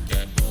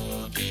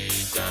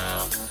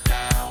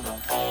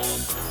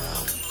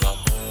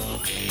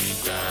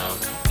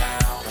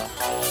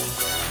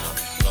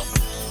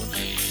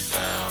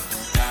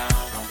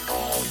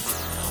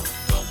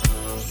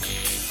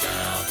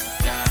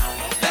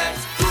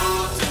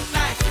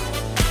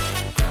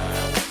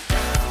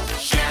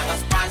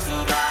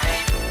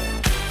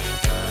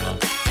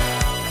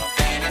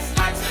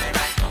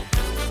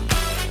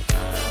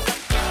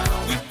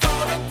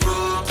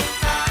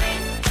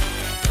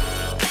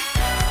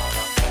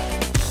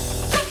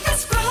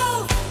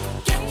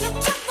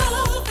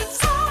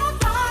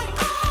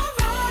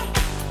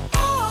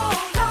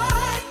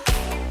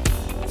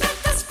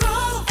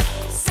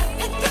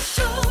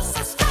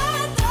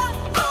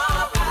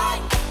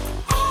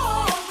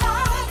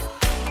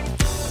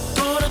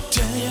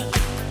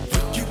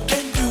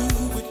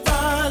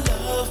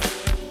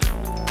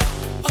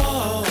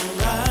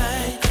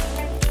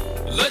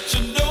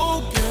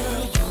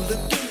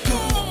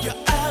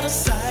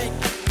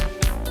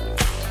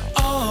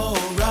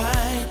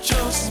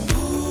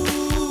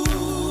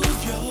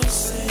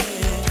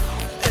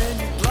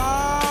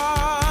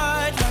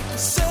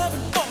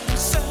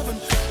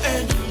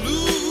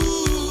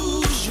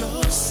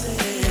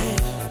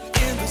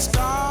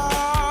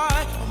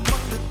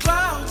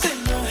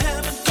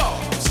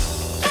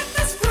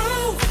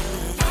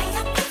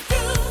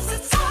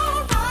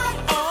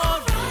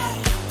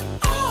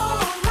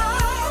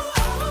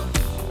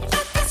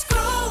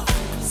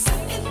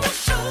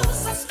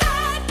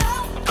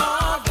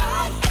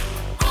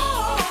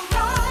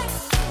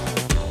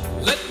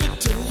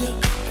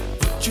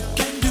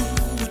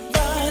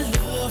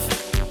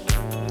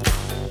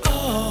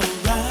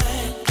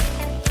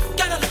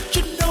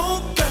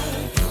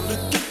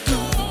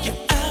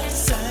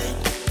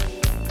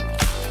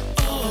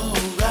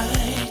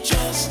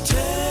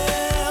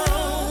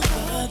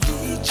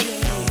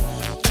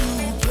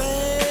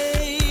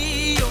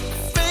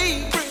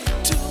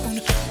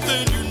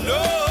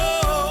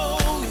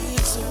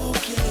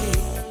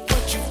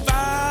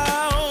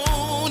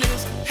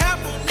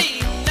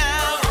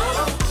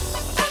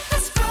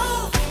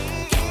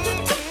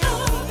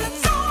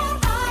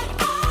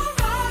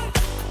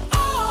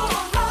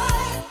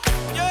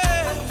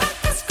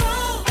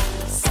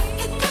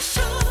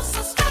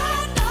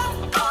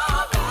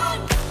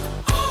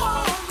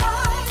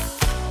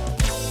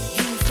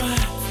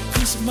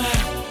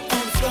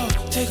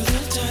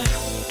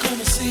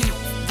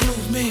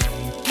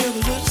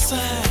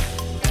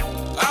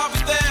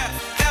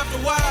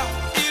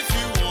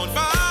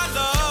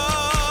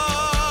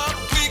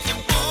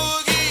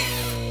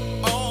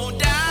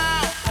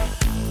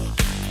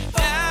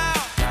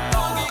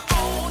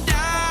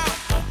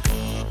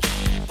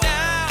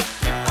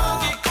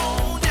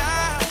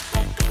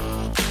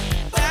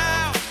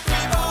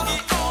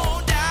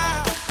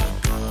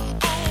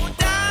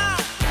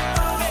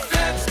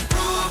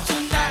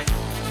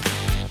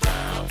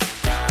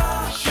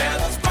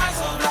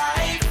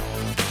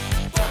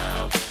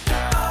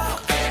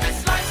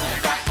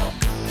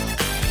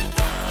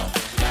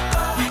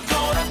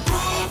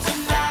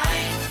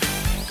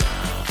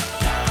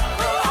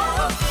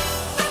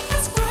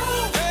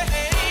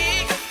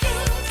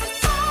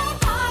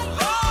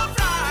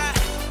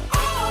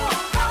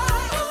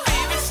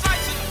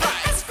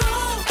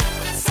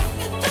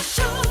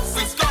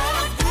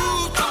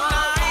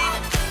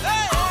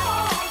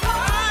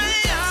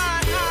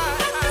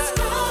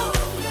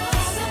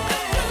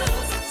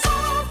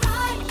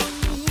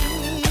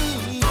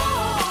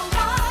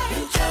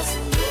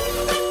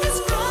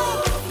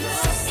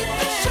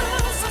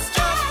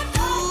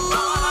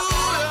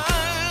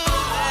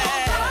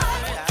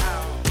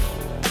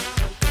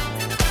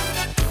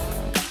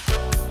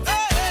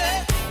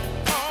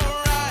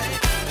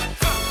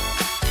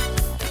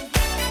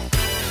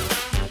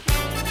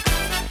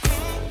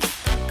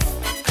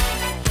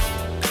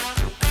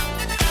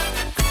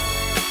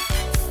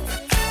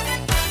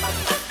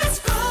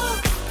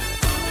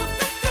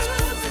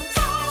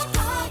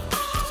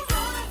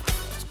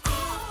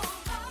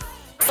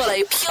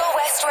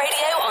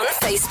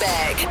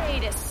 music.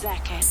 Wait a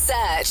second.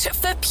 Search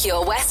for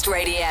Pure West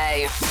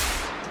Radio.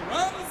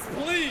 Drums,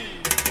 please.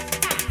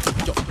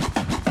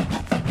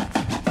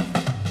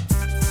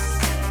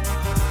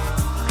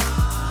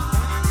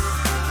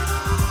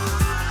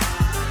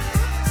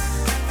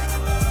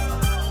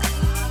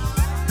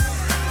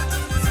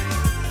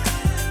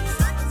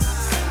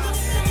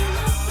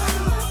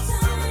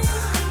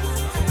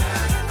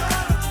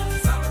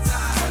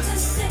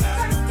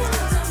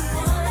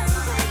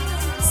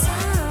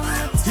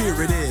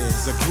 Here it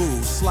is, a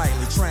groove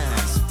slightly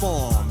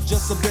transformed.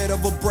 Just a bit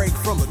of a break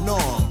from the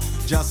norm.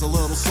 Just a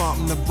little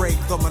something to break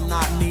the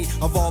monotony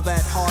of all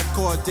that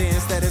hardcore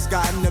dance that has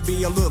gotten to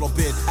be a little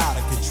bit out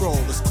of control.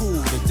 It's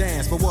cool to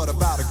dance, but what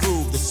about a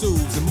groove that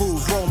soothes and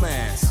moves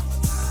romance?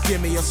 Give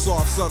me a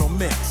soft, subtle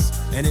mix,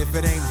 and if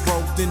it ain't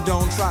broke, then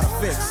don't try to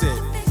fix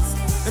it.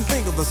 And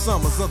think of the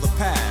summers of the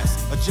past.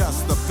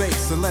 Adjust the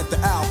bass and let the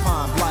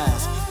Alpine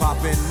blast.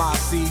 Pop in my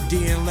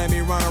CD and let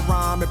me run a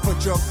rhyme and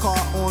put your car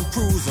on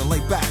cruise and lay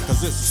back,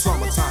 cause it's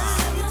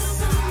summertime.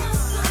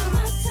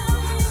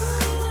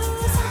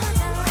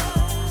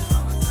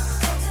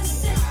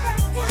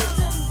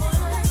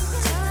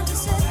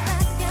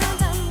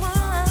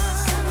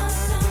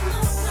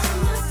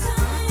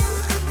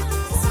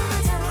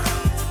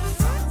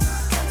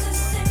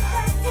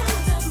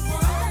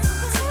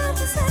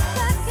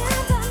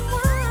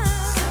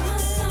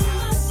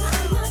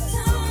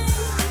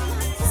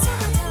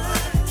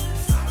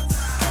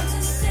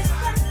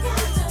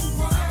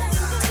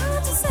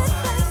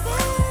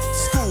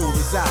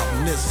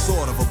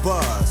 Sort of a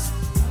buzz,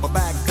 but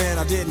back then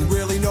I didn't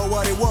really know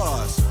what it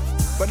was.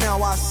 But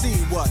now I see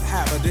what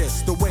happened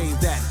is the way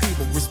that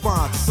people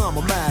respond to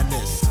summer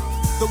madness.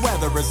 The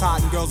weather is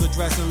hot and girls are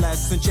dressing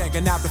less and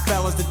checking out the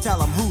fellas to tell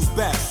them who's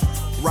best.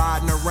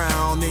 Riding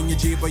around in your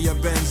Jeep or your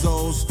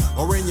Benzos,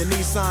 or in your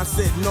Nissan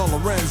sitting on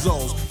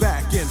Lorenzo's.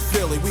 Back in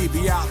Philly, we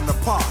be out in the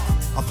park.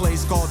 A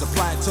place called the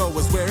Plateau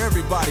is where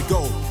everybody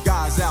go.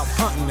 Guys out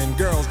hunting and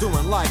girls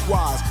doing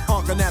likewise.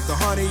 Honking at the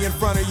honey in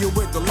front of you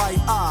with the light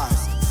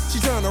eyes. She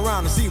turn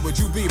around and see what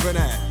you beeping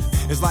at.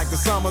 It's like the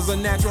summer's a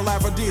natural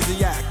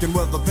aphrodisiac. And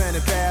with a pen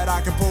and pad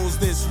I compose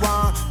this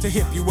rhyme to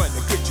hip you and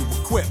to get you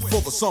equipped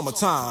for the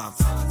summertime.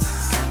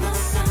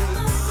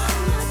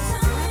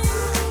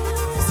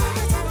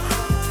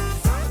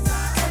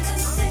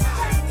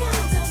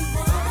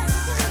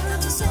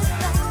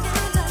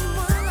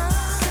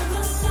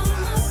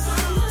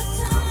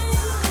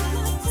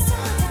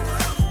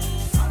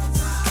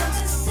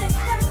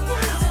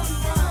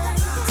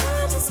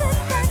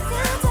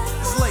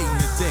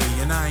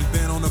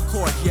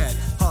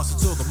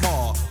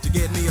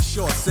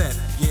 Short set,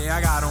 yeah,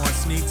 I got on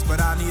sneaks, but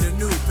I need a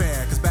new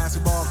pair, cause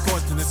basketball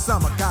courts in the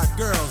summer got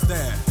girls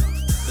there.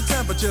 The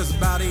temperature's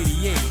about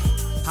 88.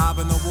 Hop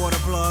in the water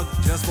plug,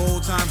 just for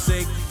old time's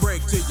sake.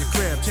 Break to your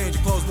crib, change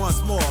your clothes once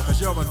more,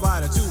 cause you're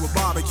invited to a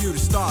barbecue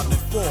that's starting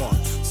at 4.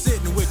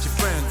 Sitting with your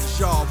friends,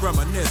 y'all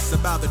reminisce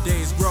about the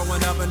days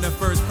growing up and the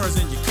first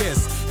person you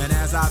kiss. And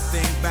as I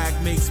think back,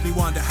 makes me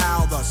wonder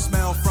how the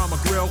smell from a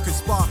grill can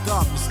spark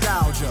up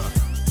nostalgia.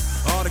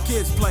 All the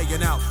kids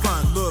playing out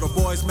front, little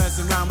boys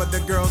messing around with the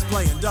girls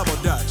playing double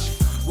dutch.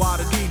 While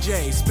the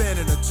DJ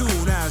spinning a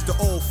tune as the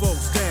old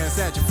folks dance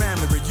at your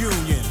family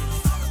reunion.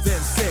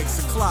 Then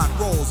 6 o'clock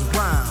rolls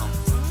around.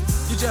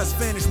 You just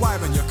finished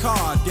wiping your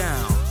car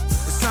down.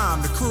 It's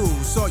time to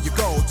cruise, so you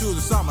go to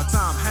the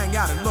summertime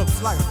hangout. It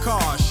looks like a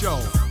car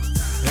show.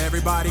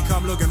 Everybody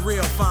come looking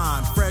real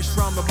fine, fresh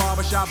from the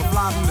barbershop or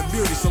fly from the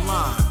beauty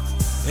salon.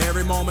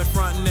 Every moment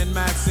frontin' and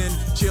maxin',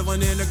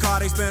 chillin' in the car,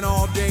 they spend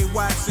all day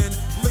waxin',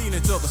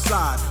 leaning to the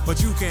side, but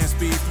you can't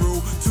speed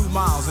through 2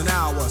 miles an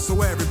hour,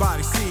 so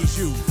everybody sees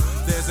you.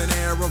 There's an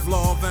air of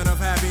love and of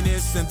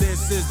happiness, and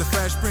this is the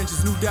Fresh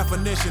Prince's new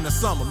definition of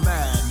summer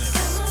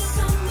madness.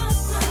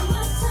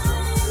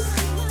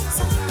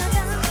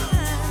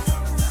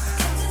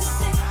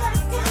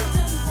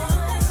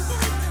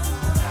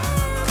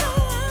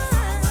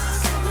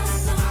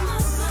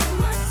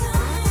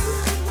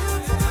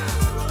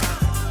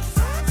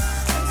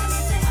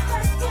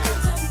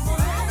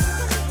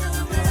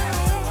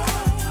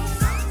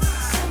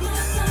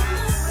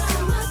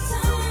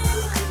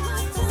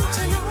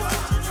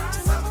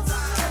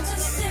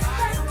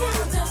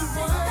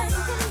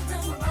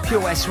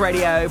 Pure West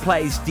Radio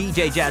plays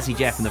DJ Jazzy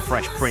Jeff and the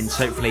Fresh Prince,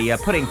 hopefully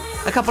putting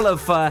a couple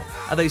of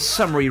those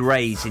summery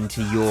rays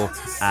into your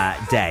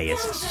day.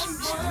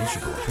 It's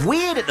miserable. It's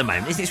weird at the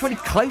moment. It's really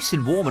close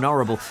and warm and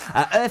horrible.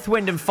 Earth,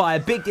 Wind and Fire,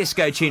 big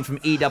disco tune from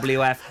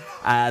EWF.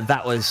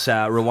 That was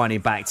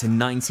rewinding back to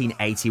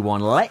 1981.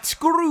 Let's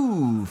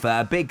Groove.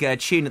 Big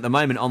tune at the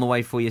moment on the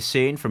way for you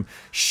soon from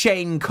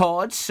Shane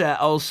Codds.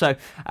 Also,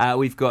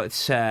 we've got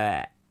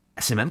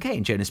Some MK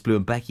and Jonas Blue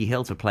and Becky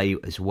Hill to play you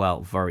as well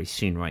very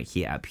soon right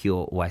here at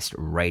Pure West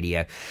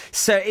Radio.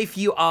 So if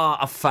you are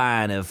a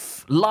fan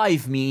of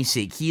live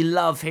music, you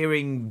love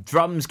hearing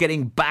drums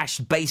getting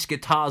bashed, bass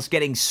guitars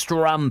getting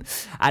strummed,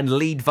 and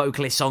lead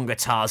vocalists on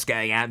guitars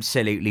going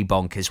absolutely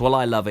bonkers. Well,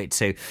 I love it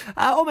too.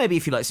 Or maybe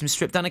if you like some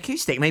stripped down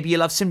acoustic, maybe you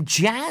love some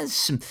jazz,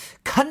 some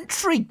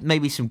country,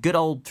 maybe some good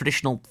old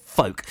traditional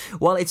folk.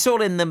 Well, it's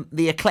all in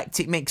the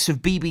eclectic mix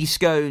of BB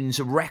Scone's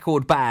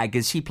record bag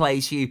as he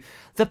plays you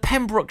the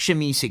Pembrokeshire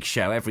Music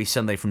Show every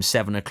Sunday from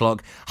 7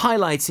 o'clock,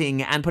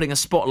 highlighting and putting a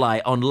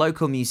spotlight on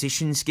local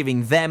musicians,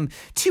 giving them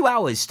 2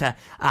 hours to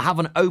have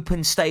an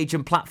open stage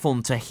and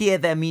platform to hear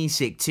their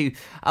music, to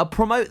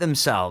promote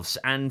themselves,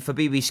 and for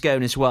BB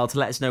Scone as well to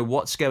let us know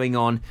what's going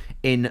on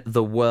in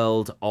the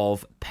world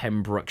of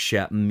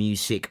Pembrokeshire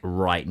music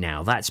right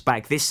now. That's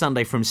back this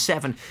Sunday from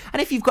 7.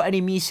 And if you've got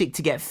any music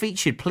to get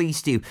featured,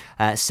 please do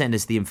send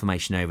us the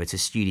information over to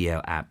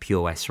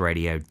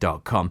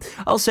studio@purewestradio.com.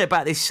 Also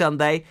about this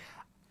Sunday,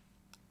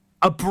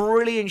 a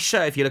brilliant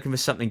show if you're looking for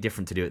something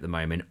different to do at the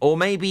moment. Or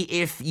maybe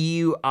if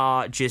you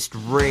are just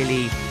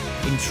really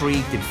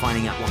intrigued in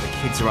finding out what the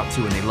kids are up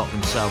to when they lock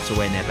themselves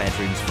away in their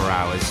bedrooms for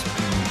hours.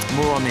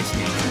 More on this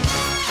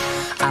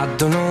next. I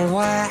don't know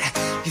why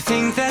you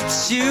think that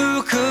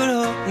you could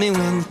help me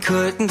when you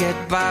couldn't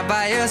get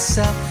by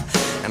yourself.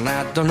 And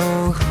I don't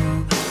know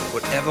who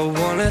would ever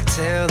want to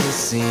tell the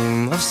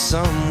seam of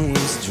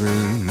someone's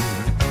dream.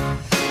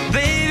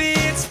 Baby,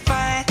 it's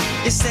fine.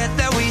 You said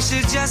that we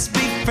should just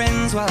be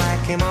friends while I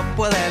came up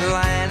with that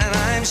line. And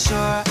I'm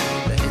sure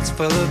that it's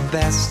for the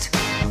best.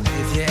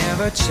 If you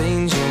ever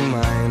change your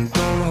mind,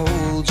 don't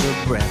hold your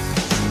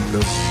breath.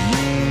 Look,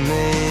 you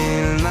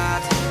may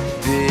not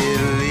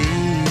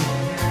believe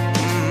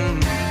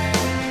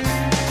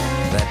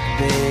that,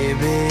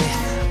 baby,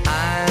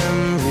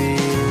 I'm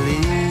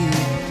relieved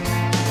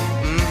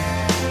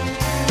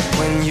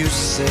when you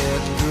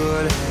said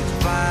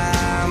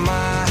goodbye.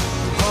 My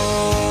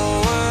whole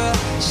world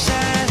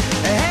shined.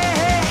 Hey,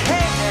 hey,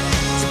 hey,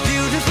 it's a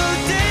beautiful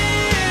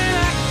day and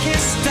I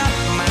can't stop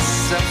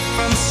myself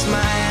from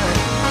smiling.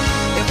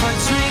 If I'm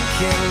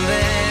drinking,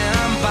 then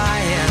I'm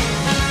buying,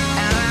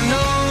 and I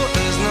know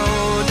there's no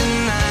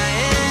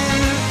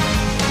denying.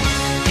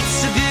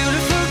 It's a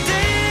beautiful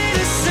day,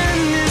 the sun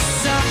is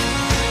up,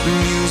 the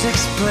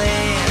music's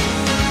playing,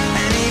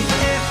 and even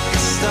if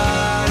it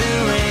started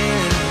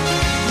raining,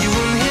 you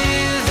won't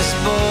hear this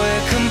boy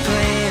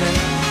complaining,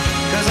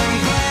 'cause I'm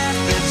glad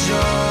that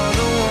you're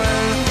the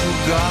one who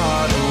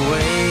got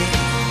away.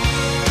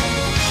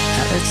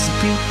 It's a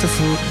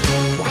beautiful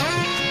day.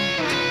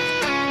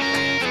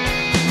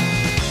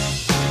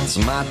 It's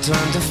my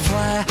turn to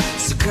fly,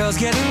 so girls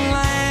get in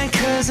line,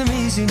 'cause I'm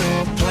easy,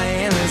 no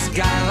playing this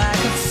guy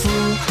like a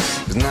fool.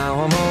 'Cause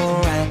now I'm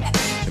alright.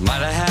 You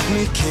might have had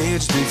me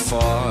caged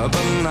before,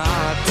 but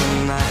not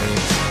tonight.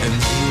 And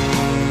you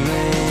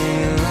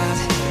may not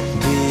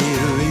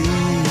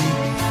believe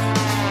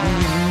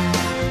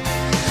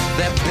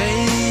that,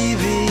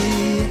 baby,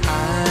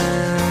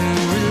 I'm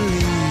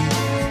relieved.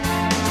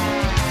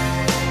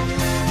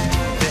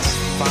 This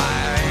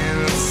fire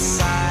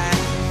inside,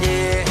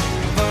 yeah,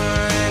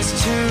 burns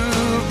too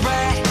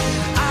bright.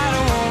 I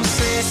don't want to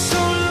say so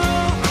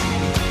long,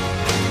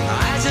 I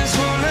just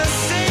want to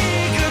say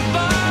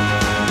goodbye.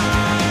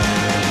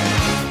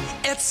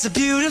 It's a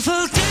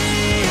beautiful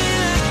day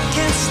and I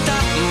can't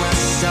stop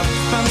myself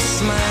from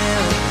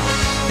smiling.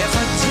 If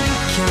I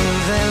drink and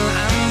then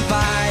I'm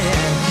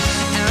buying,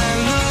 and I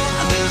know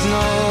there's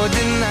no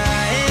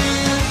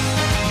denying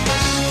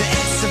that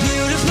it's a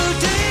beautiful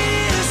day,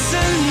 the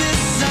sun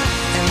is up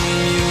and the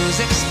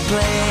music's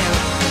playing,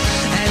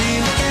 and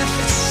even if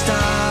it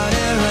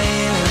started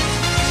raining,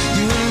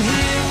 you won't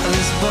hear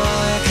this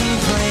boy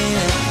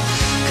complaining,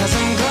 'cause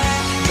I'm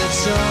glad that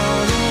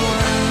you're the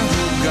one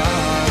who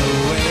got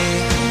away.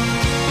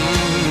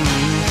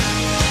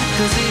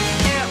 'Cause if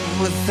you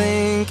ever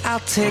think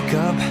I'll take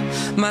up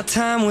my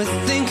time with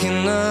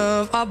thinking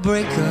of our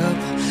breakup,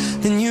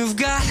 then you've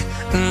got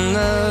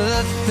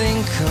another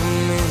thing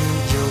coming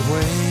your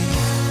way.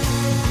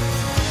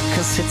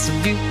 'Cause it's a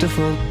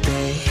beautiful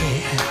day.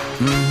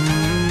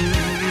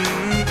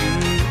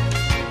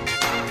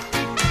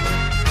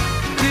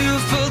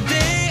 Beautiful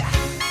day.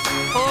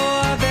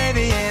 Oh,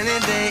 baby, any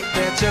day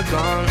that you're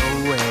gone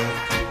away,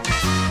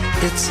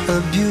 it's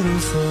a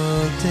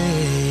beautiful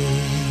day.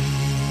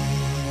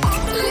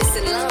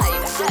 Listen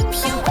live at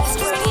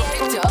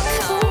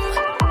purewestradio.com.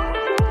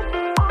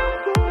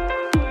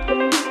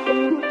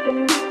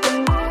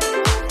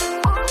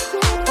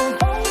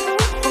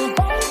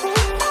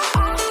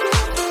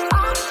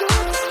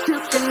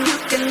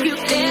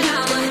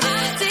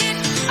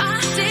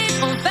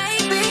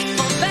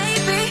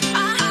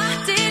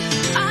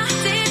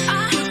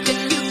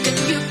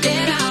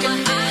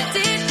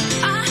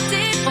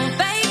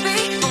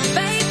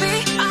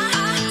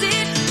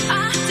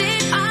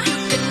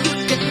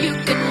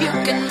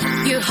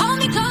 You hold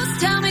me close,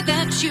 tell me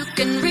that you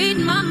can read.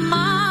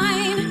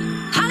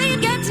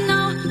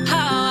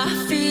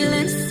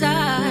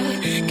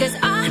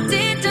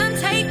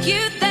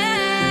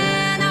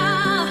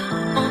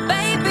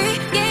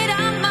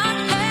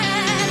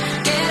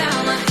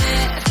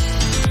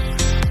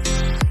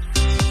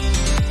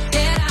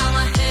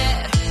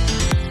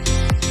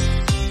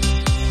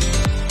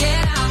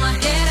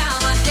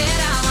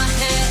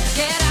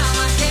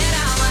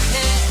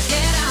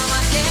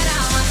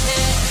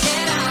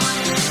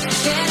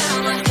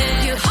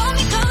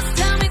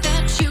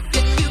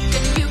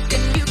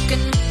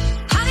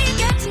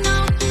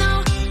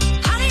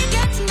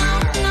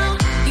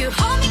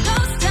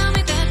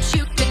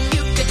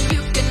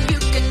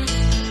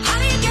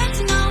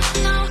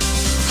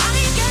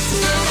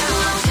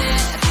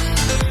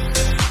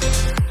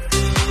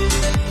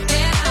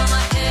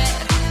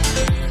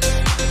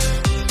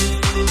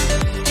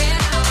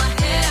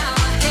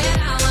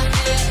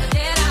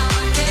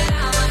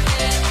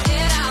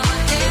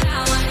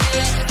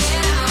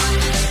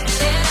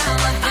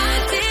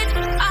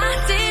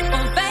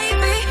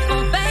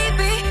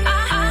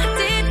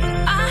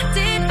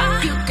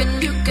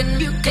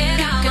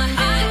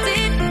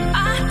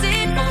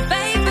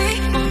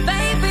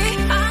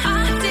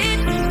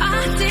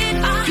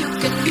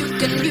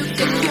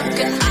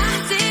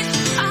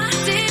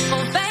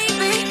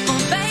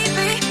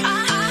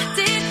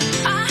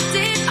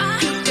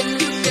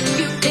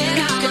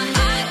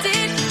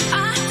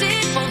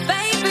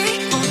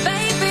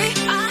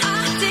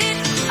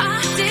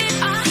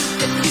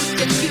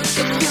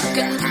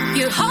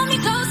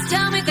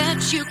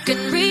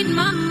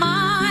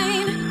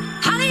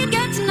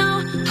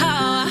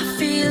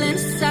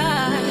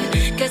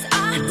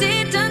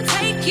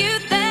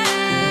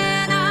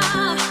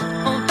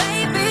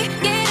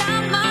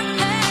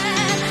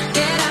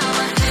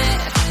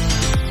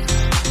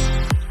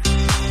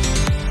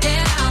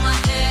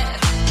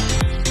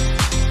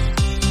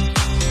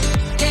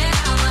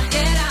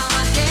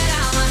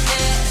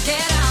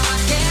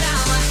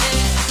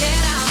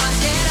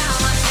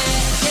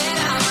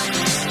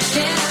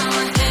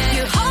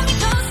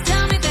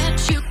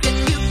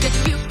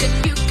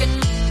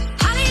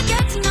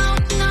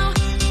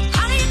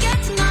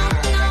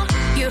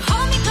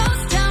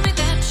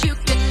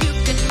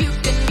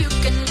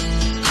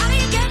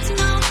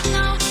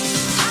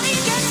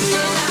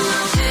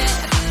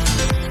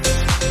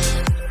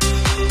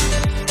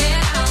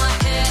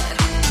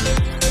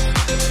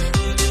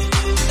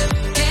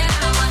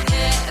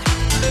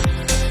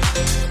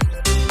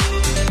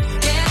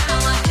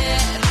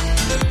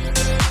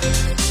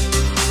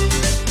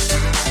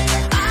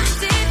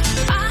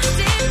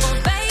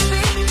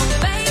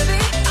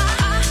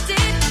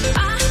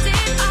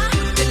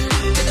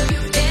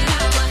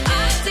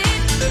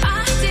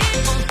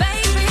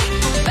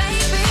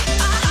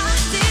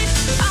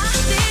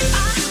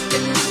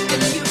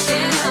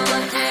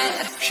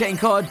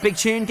 Cod, big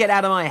tune, Get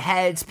Out of My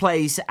Head,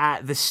 plays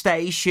at the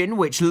station,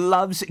 which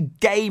loves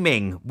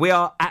gaming. We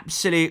are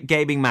absolute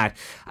gaming mad,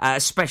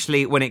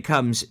 especially when it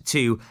comes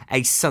to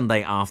a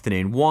Sunday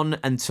afternoon. 1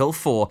 until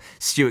 4,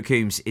 Stuart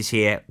Coombs is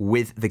here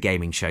with The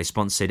Gaming Show,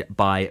 sponsored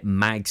by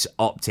Mags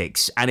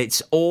Optics. And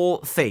it's all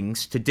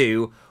things to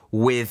do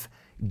with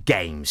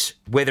games,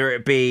 whether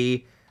it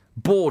be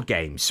board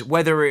games,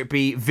 whether it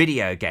be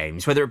video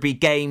games, whether it be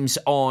games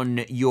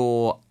on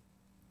your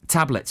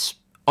tablets,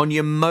 on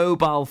your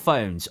mobile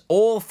phones,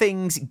 all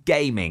things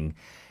gaming.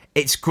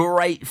 It's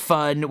great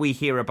fun. We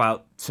hear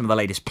about some of the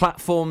latest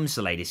platforms,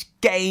 the latest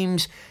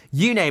games,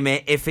 you name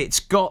it. If it's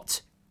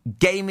got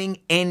gaming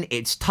in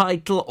its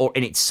title or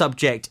in its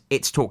subject,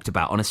 it's talked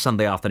about on a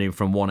Sunday afternoon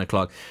from 1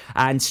 o'clock.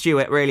 And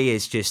Stuart really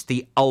is just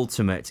the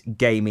ultimate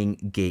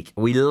gaming geek.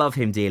 We love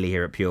him dearly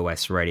here at Pure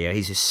West Radio.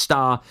 He's a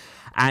star.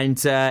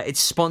 And it's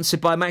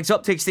sponsored by Mags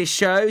Optics, this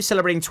show,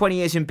 celebrating 20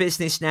 years in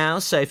business now.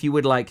 So if you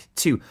would like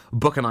to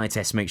book an eye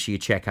test, make sure you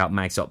check out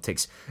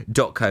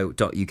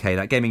magsoptics.co.uk.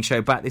 That gaming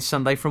show back this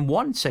Sunday from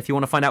 1. So if you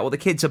want to find out what the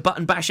kids are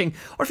button bashing,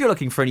 or if you're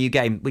looking for a new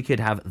game, we could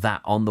have that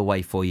on the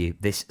way for you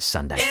this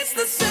Sunday. It's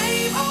the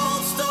same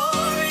old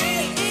story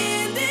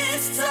in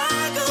this tug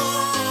of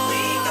war.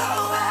 We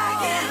go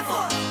back and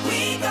forth,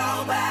 we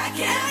go back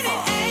and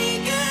forth. It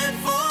ain't good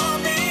for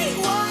me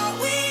what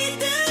we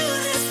do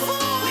this for.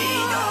 We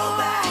go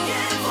back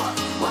and forth,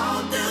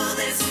 won't do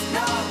this,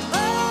 no.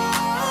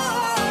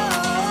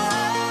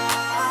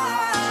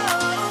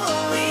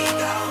 We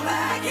go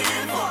back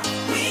and forth,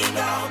 we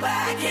go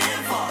back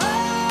and forth.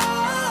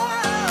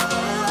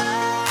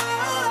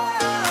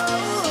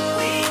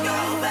 We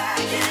go back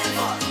and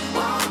forth,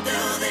 won't do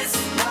this,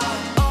 no.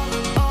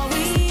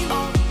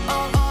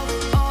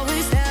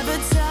 Always never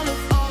tell it.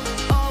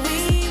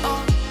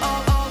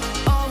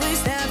 Always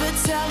never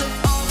tell it.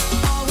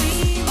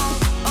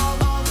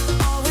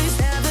 Always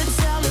never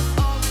tell it.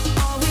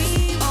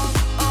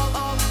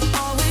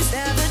 Always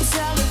never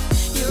tell it.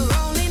 You're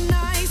only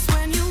nice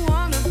when you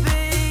wanna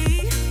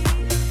be.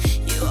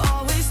 You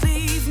always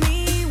leave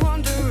me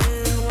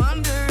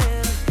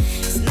wondering.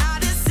 It's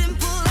not as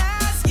simple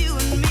as you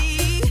and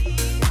me.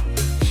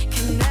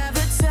 Can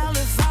never tell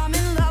if I'm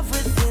in love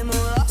with him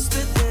or lost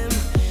with him.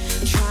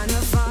 Trying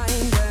to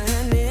find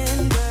an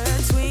in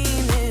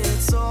between.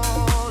 It's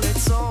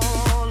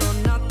all or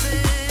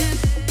nothing.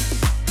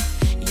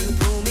 You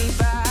pull me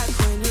back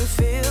when you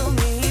feel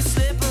me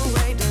slip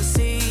away,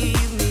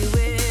 deceive me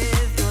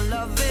with your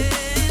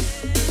loving.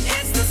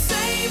 It's the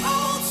same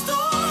old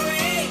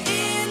story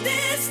in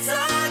this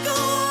tug of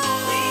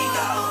war. We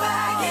go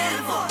back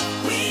and forth,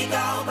 we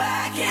go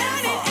back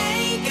and forth. It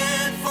ain't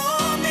good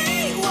for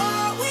me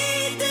what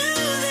we do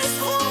this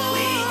for.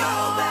 We go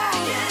back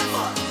and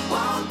forth,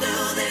 won't do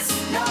this,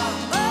 no.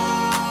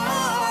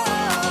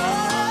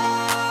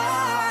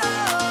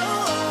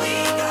 We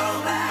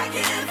go back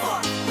and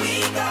forth,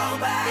 we go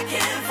back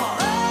and forth.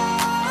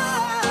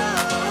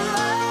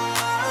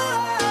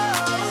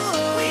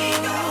 We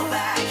go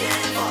back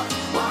and forth,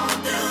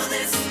 won't do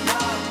this, no.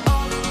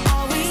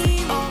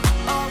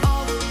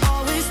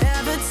 Always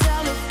never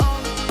tell it.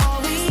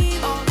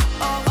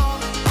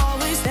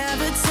 Always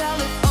never tell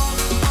it.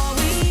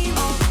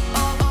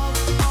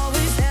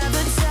 Always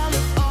never tell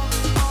it.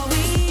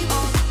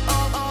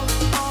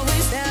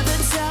 Always never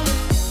tell it.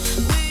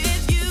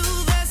 With you,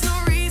 there's no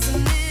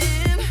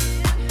reasoning.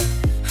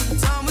 I'm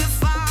done with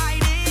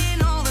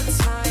fighting all the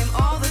time.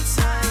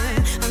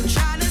 I'm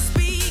trying to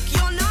speak,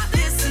 you're not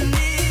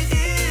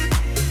listening.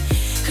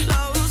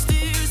 Closed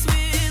ears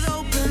with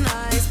open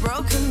eyes,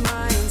 broken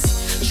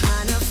minds.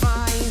 Trying to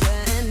find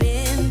an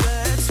in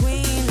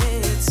between.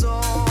 It's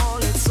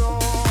all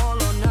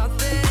or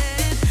nothing.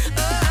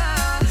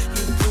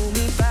 You pull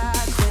me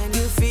back when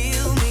you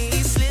feel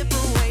me slip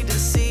away,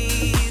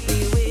 deceive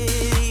me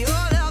with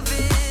your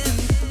loving.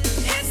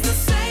 It's the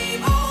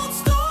same old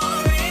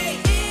story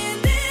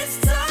in this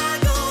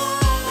tug of war.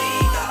 We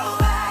go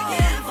back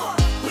and forth,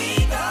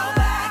 we go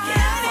back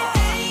and forth.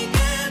 It ain't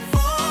good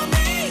for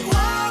me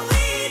what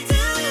we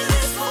do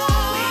this for.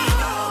 We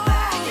go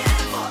back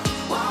and forth,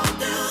 won't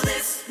do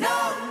this, no.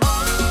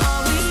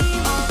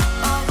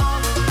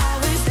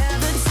 Always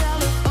never tell it.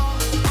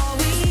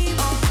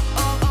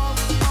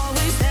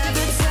 Always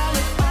never tell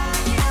it. Always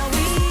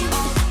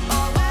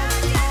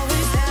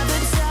never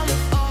tell it.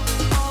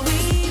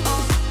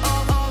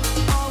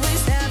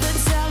 Always never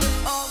tell it.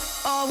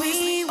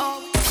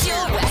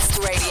 Pure West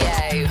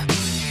Radio.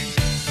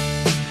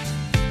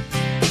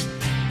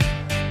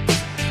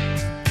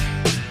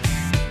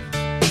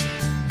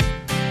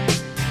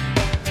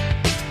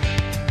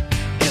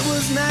 It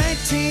was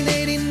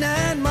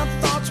 1989, my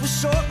thoughts were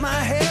short, my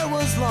hair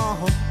was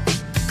long.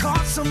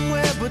 Caught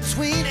somewhere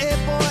between a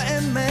boy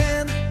and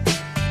man.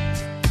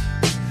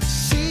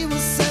 She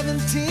was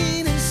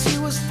 17 and she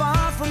was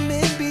far from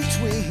in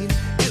between.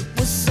 It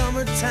was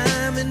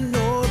summertime in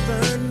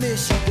northern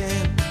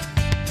Michigan.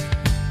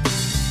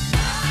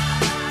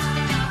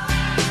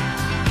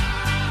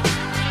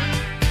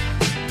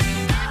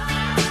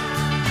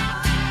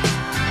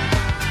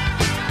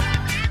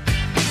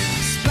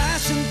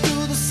 Splashing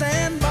through the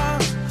sandbar,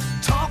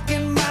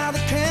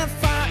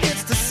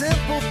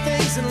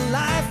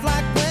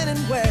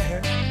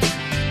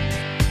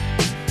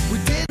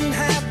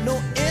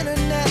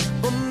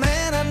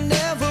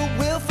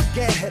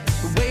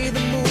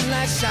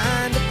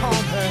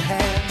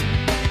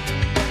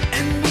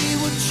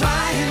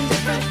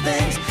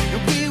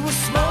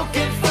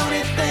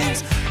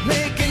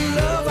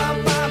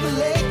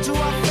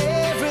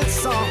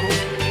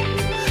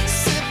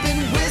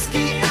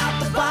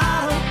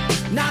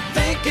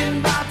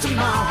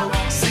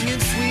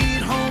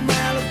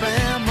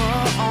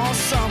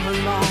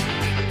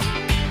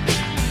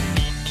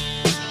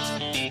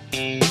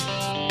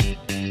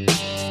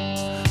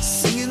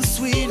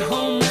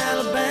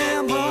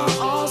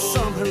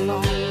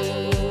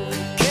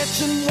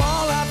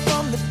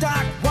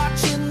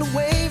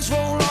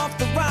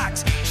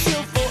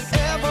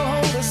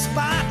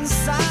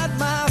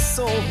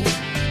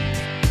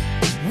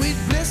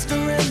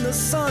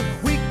 sun.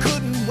 We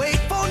couldn't wait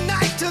for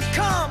night to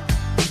come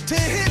to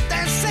hit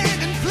that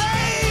sand and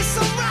play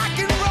some rock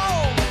and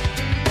roll.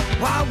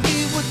 While we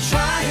were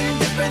trying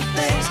different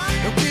things,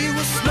 and we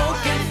were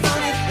smoking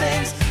funny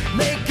things,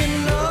 making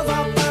love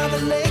out by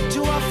the lake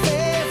to our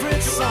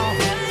favorite song.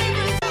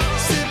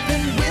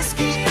 Sipping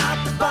whiskey out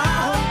the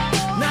bottle,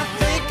 not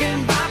thinking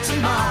about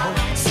tomorrow,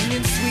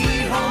 singing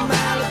Sweet Home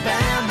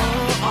Alabama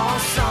all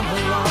summer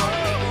long.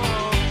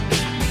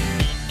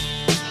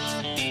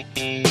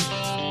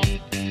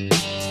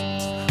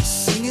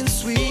 Singing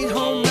Sweet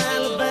Home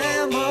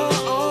Alabama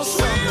all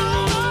summer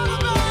long.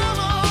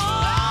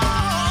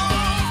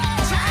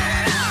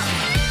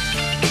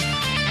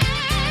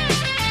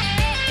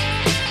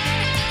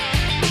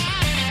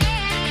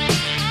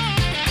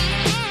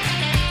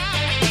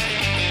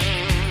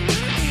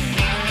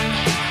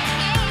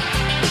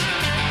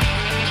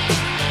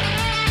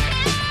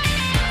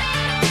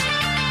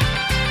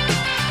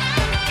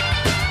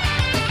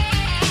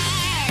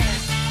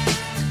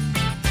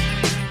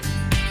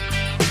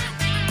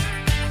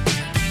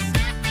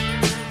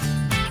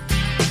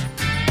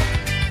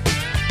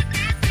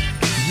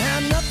 Now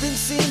nothing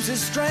seems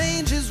as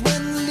strange as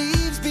when the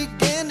leaves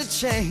begin to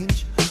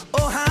change.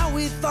 Oh, how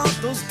we thought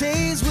those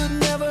days would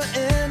never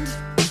end.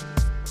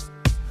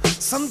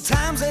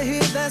 Sometimes I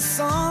hear that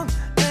song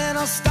and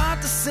I'll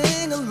start to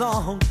sing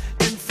along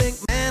and think,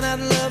 man, I'd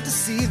love to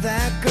see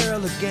that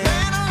girl again.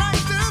 Man, I'd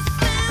like to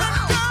see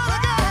that girl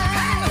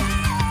again.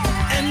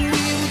 And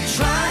we were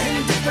trying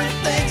different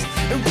things,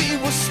 and we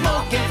were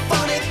smoking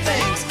funny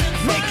things,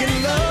 making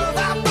love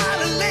out by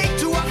the lake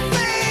to our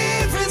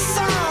favorite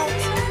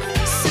songs,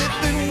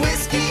 sipping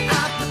whiskey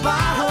out the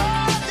bottle,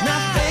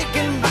 not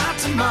thinking about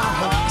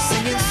tomorrow,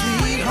 singing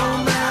Sweet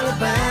Home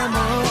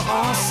Alabama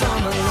all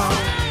summer long.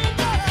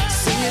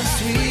 Singing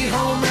Sweet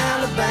Home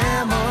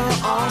Alabama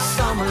all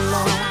summer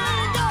long.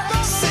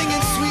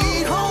 Singing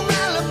Sweet Home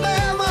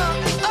Alabama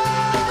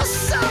all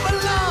summer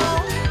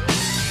long.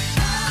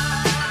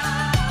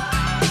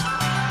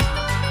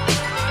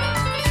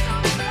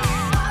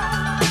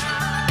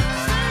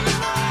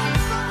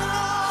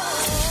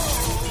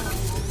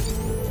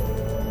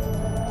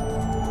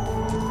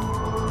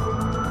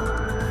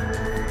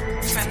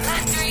 From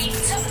Matthew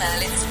to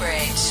Merlin's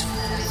Bridge.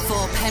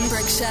 For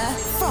Pembrokeshire,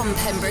 from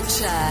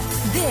Pembrokeshire,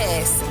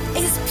 this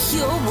is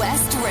Pure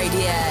West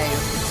Radio.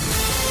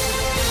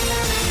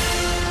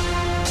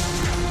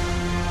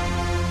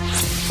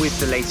 With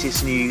the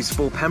latest news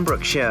for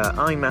Pembrokeshire,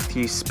 I'm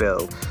Matthew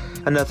Spill.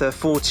 Another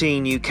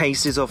 14 new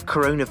cases of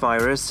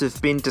coronavirus have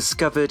been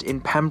discovered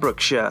in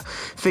Pembrokeshire.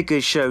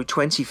 Figures show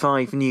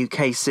 25 new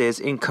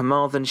cases in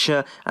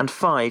Carmarthenshire and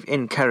 5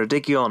 in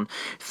Ceredigion.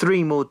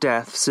 3 more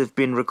deaths have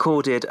been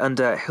recorded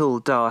under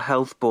Hywel Dda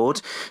Health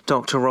Board.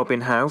 Dr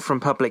Robin Howe from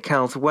Public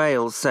Health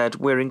Wales said,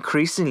 "We're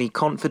increasingly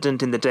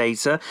confident in the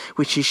data,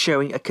 which is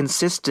showing a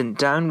consistent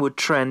downward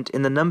trend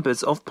in the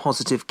numbers of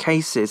positive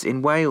cases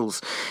in Wales.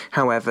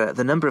 However,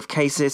 the number of cases